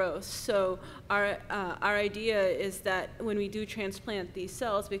control growth. So our idea is that when we do transplant these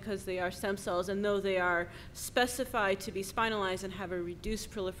cells, because they are stem cells, and though they are specified to be spinalized and have a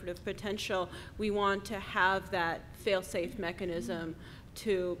reduced proliferative potential, we want to have that fail-safe mechanism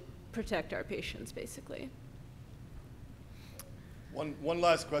to protect our patients, basically. One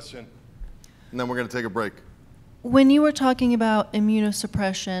last question, and then we're going to take a break. When you were talking about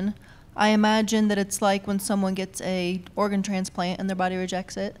immunosuppression, I imagine that it's like when someone gets an organ transplant and their body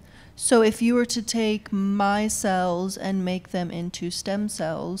rejects it. So if you were to take my cells and make them into stem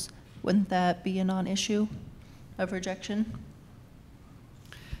cells, wouldn't that be a non-issue of rejection?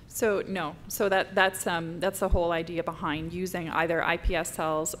 So no, so that's the whole idea behind using either iPS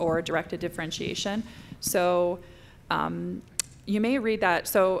cells or directed differentiation. So you may read that.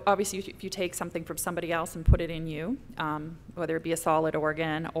 So obviously, if you take something from somebody else and put it in you, whether it be a solid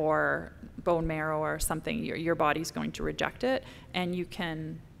organ or bone marrow or something, your body's going to reject it, and you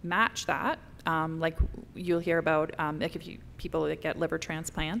can match that. Like you'll hear about, like people that get liver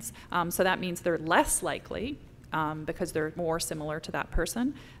transplants. So that means they're less likely because they're more similar to that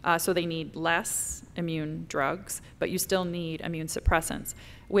person. So they need less immune drugs, but you still need immune suppressants.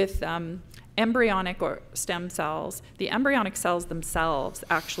 With embryonic or stem cells, the embryonic cells themselves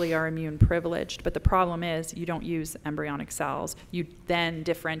actually are immune privileged, but the problem is you don't use embryonic cells. You then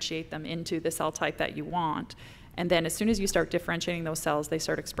differentiate them into the cell type that you want. And then as soon as you start differentiating those cells, they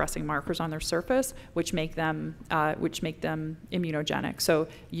start expressing markers on their surface, which make them immunogenic. So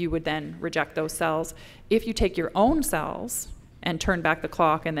you would then reject those cells. If you take your own cells and turn back the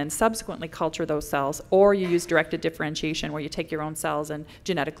clock and then subsequently culture those cells, or you use directed differentiation where you take your own cells and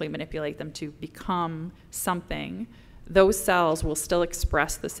genetically manipulate them to become something, those cells will still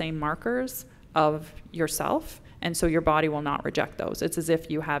express the same markers of yourself, and so your body will not reject those. It's as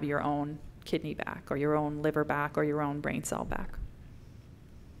if you have your own kidney back or your own liver back or your own brain cell back.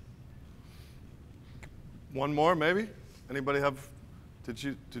 One more, maybe? Anybody have, did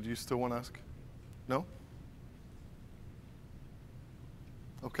you still want to ask? No?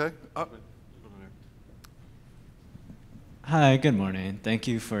 Okay. Hi, good morning. Thank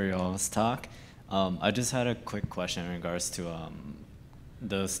you for y'all's talk. I just had a quick question in regards to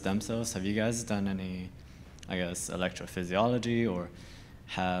the stem cells. Have you guys done any, I guess, electrophysiology or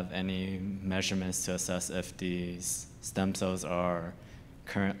have any measurements to assess if these stem cells are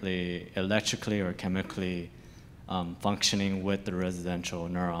currently electrically or chemically functioning with the residential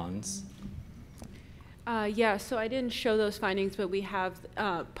neurons? Yeah, so I didn't show those findings, but we have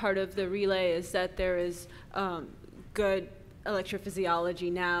part of the relay is that there is good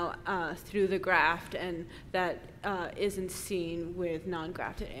electrophysiology now through the graft, and that isn't seen with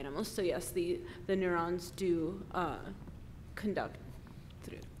non-grafted animals. So yes, the neurons do conduct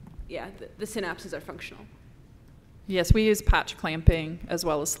through. Yeah, the synapses are functional. Yes, we use patch clamping as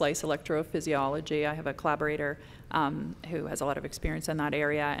well as slice electrophysiology. I have a collaborator who has a lot of experience in that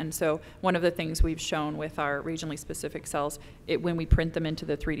area. And so one of the things we've shown with our regionally specific cells, when we print them into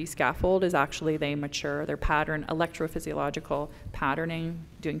the 3D scaffold, is actually they mature. Their pattern, electrophysiological patterning,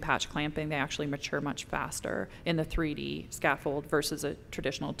 doing patch clamping, they actually mature much faster in the 3D scaffold versus a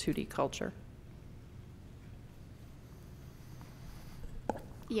traditional 2D culture.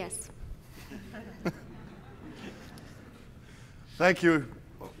 Yes. Thank you,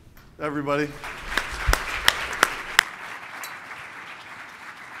 everybody.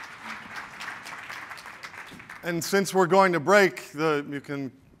 And since we're going to break, you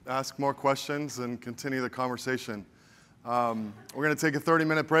can ask more questions and continue the conversation. We're going to take a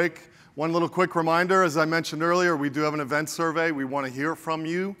 30-minute break. One little quick reminder, as I mentioned earlier, we do have an event survey. We want to hear from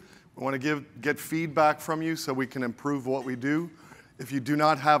you. We want to get feedback from you so we can improve what we do. If you do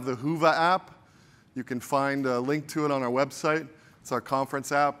not have the Whova app, you can find a link to it on our website. It's our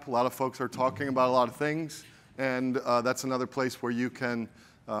conference app. A lot of folks are talking about a lot of things, and that's another place where you can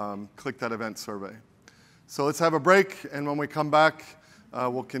click that event survey. So let's have a break, and when we come back,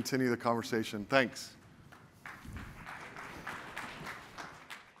 we'll continue the conversation. Thanks.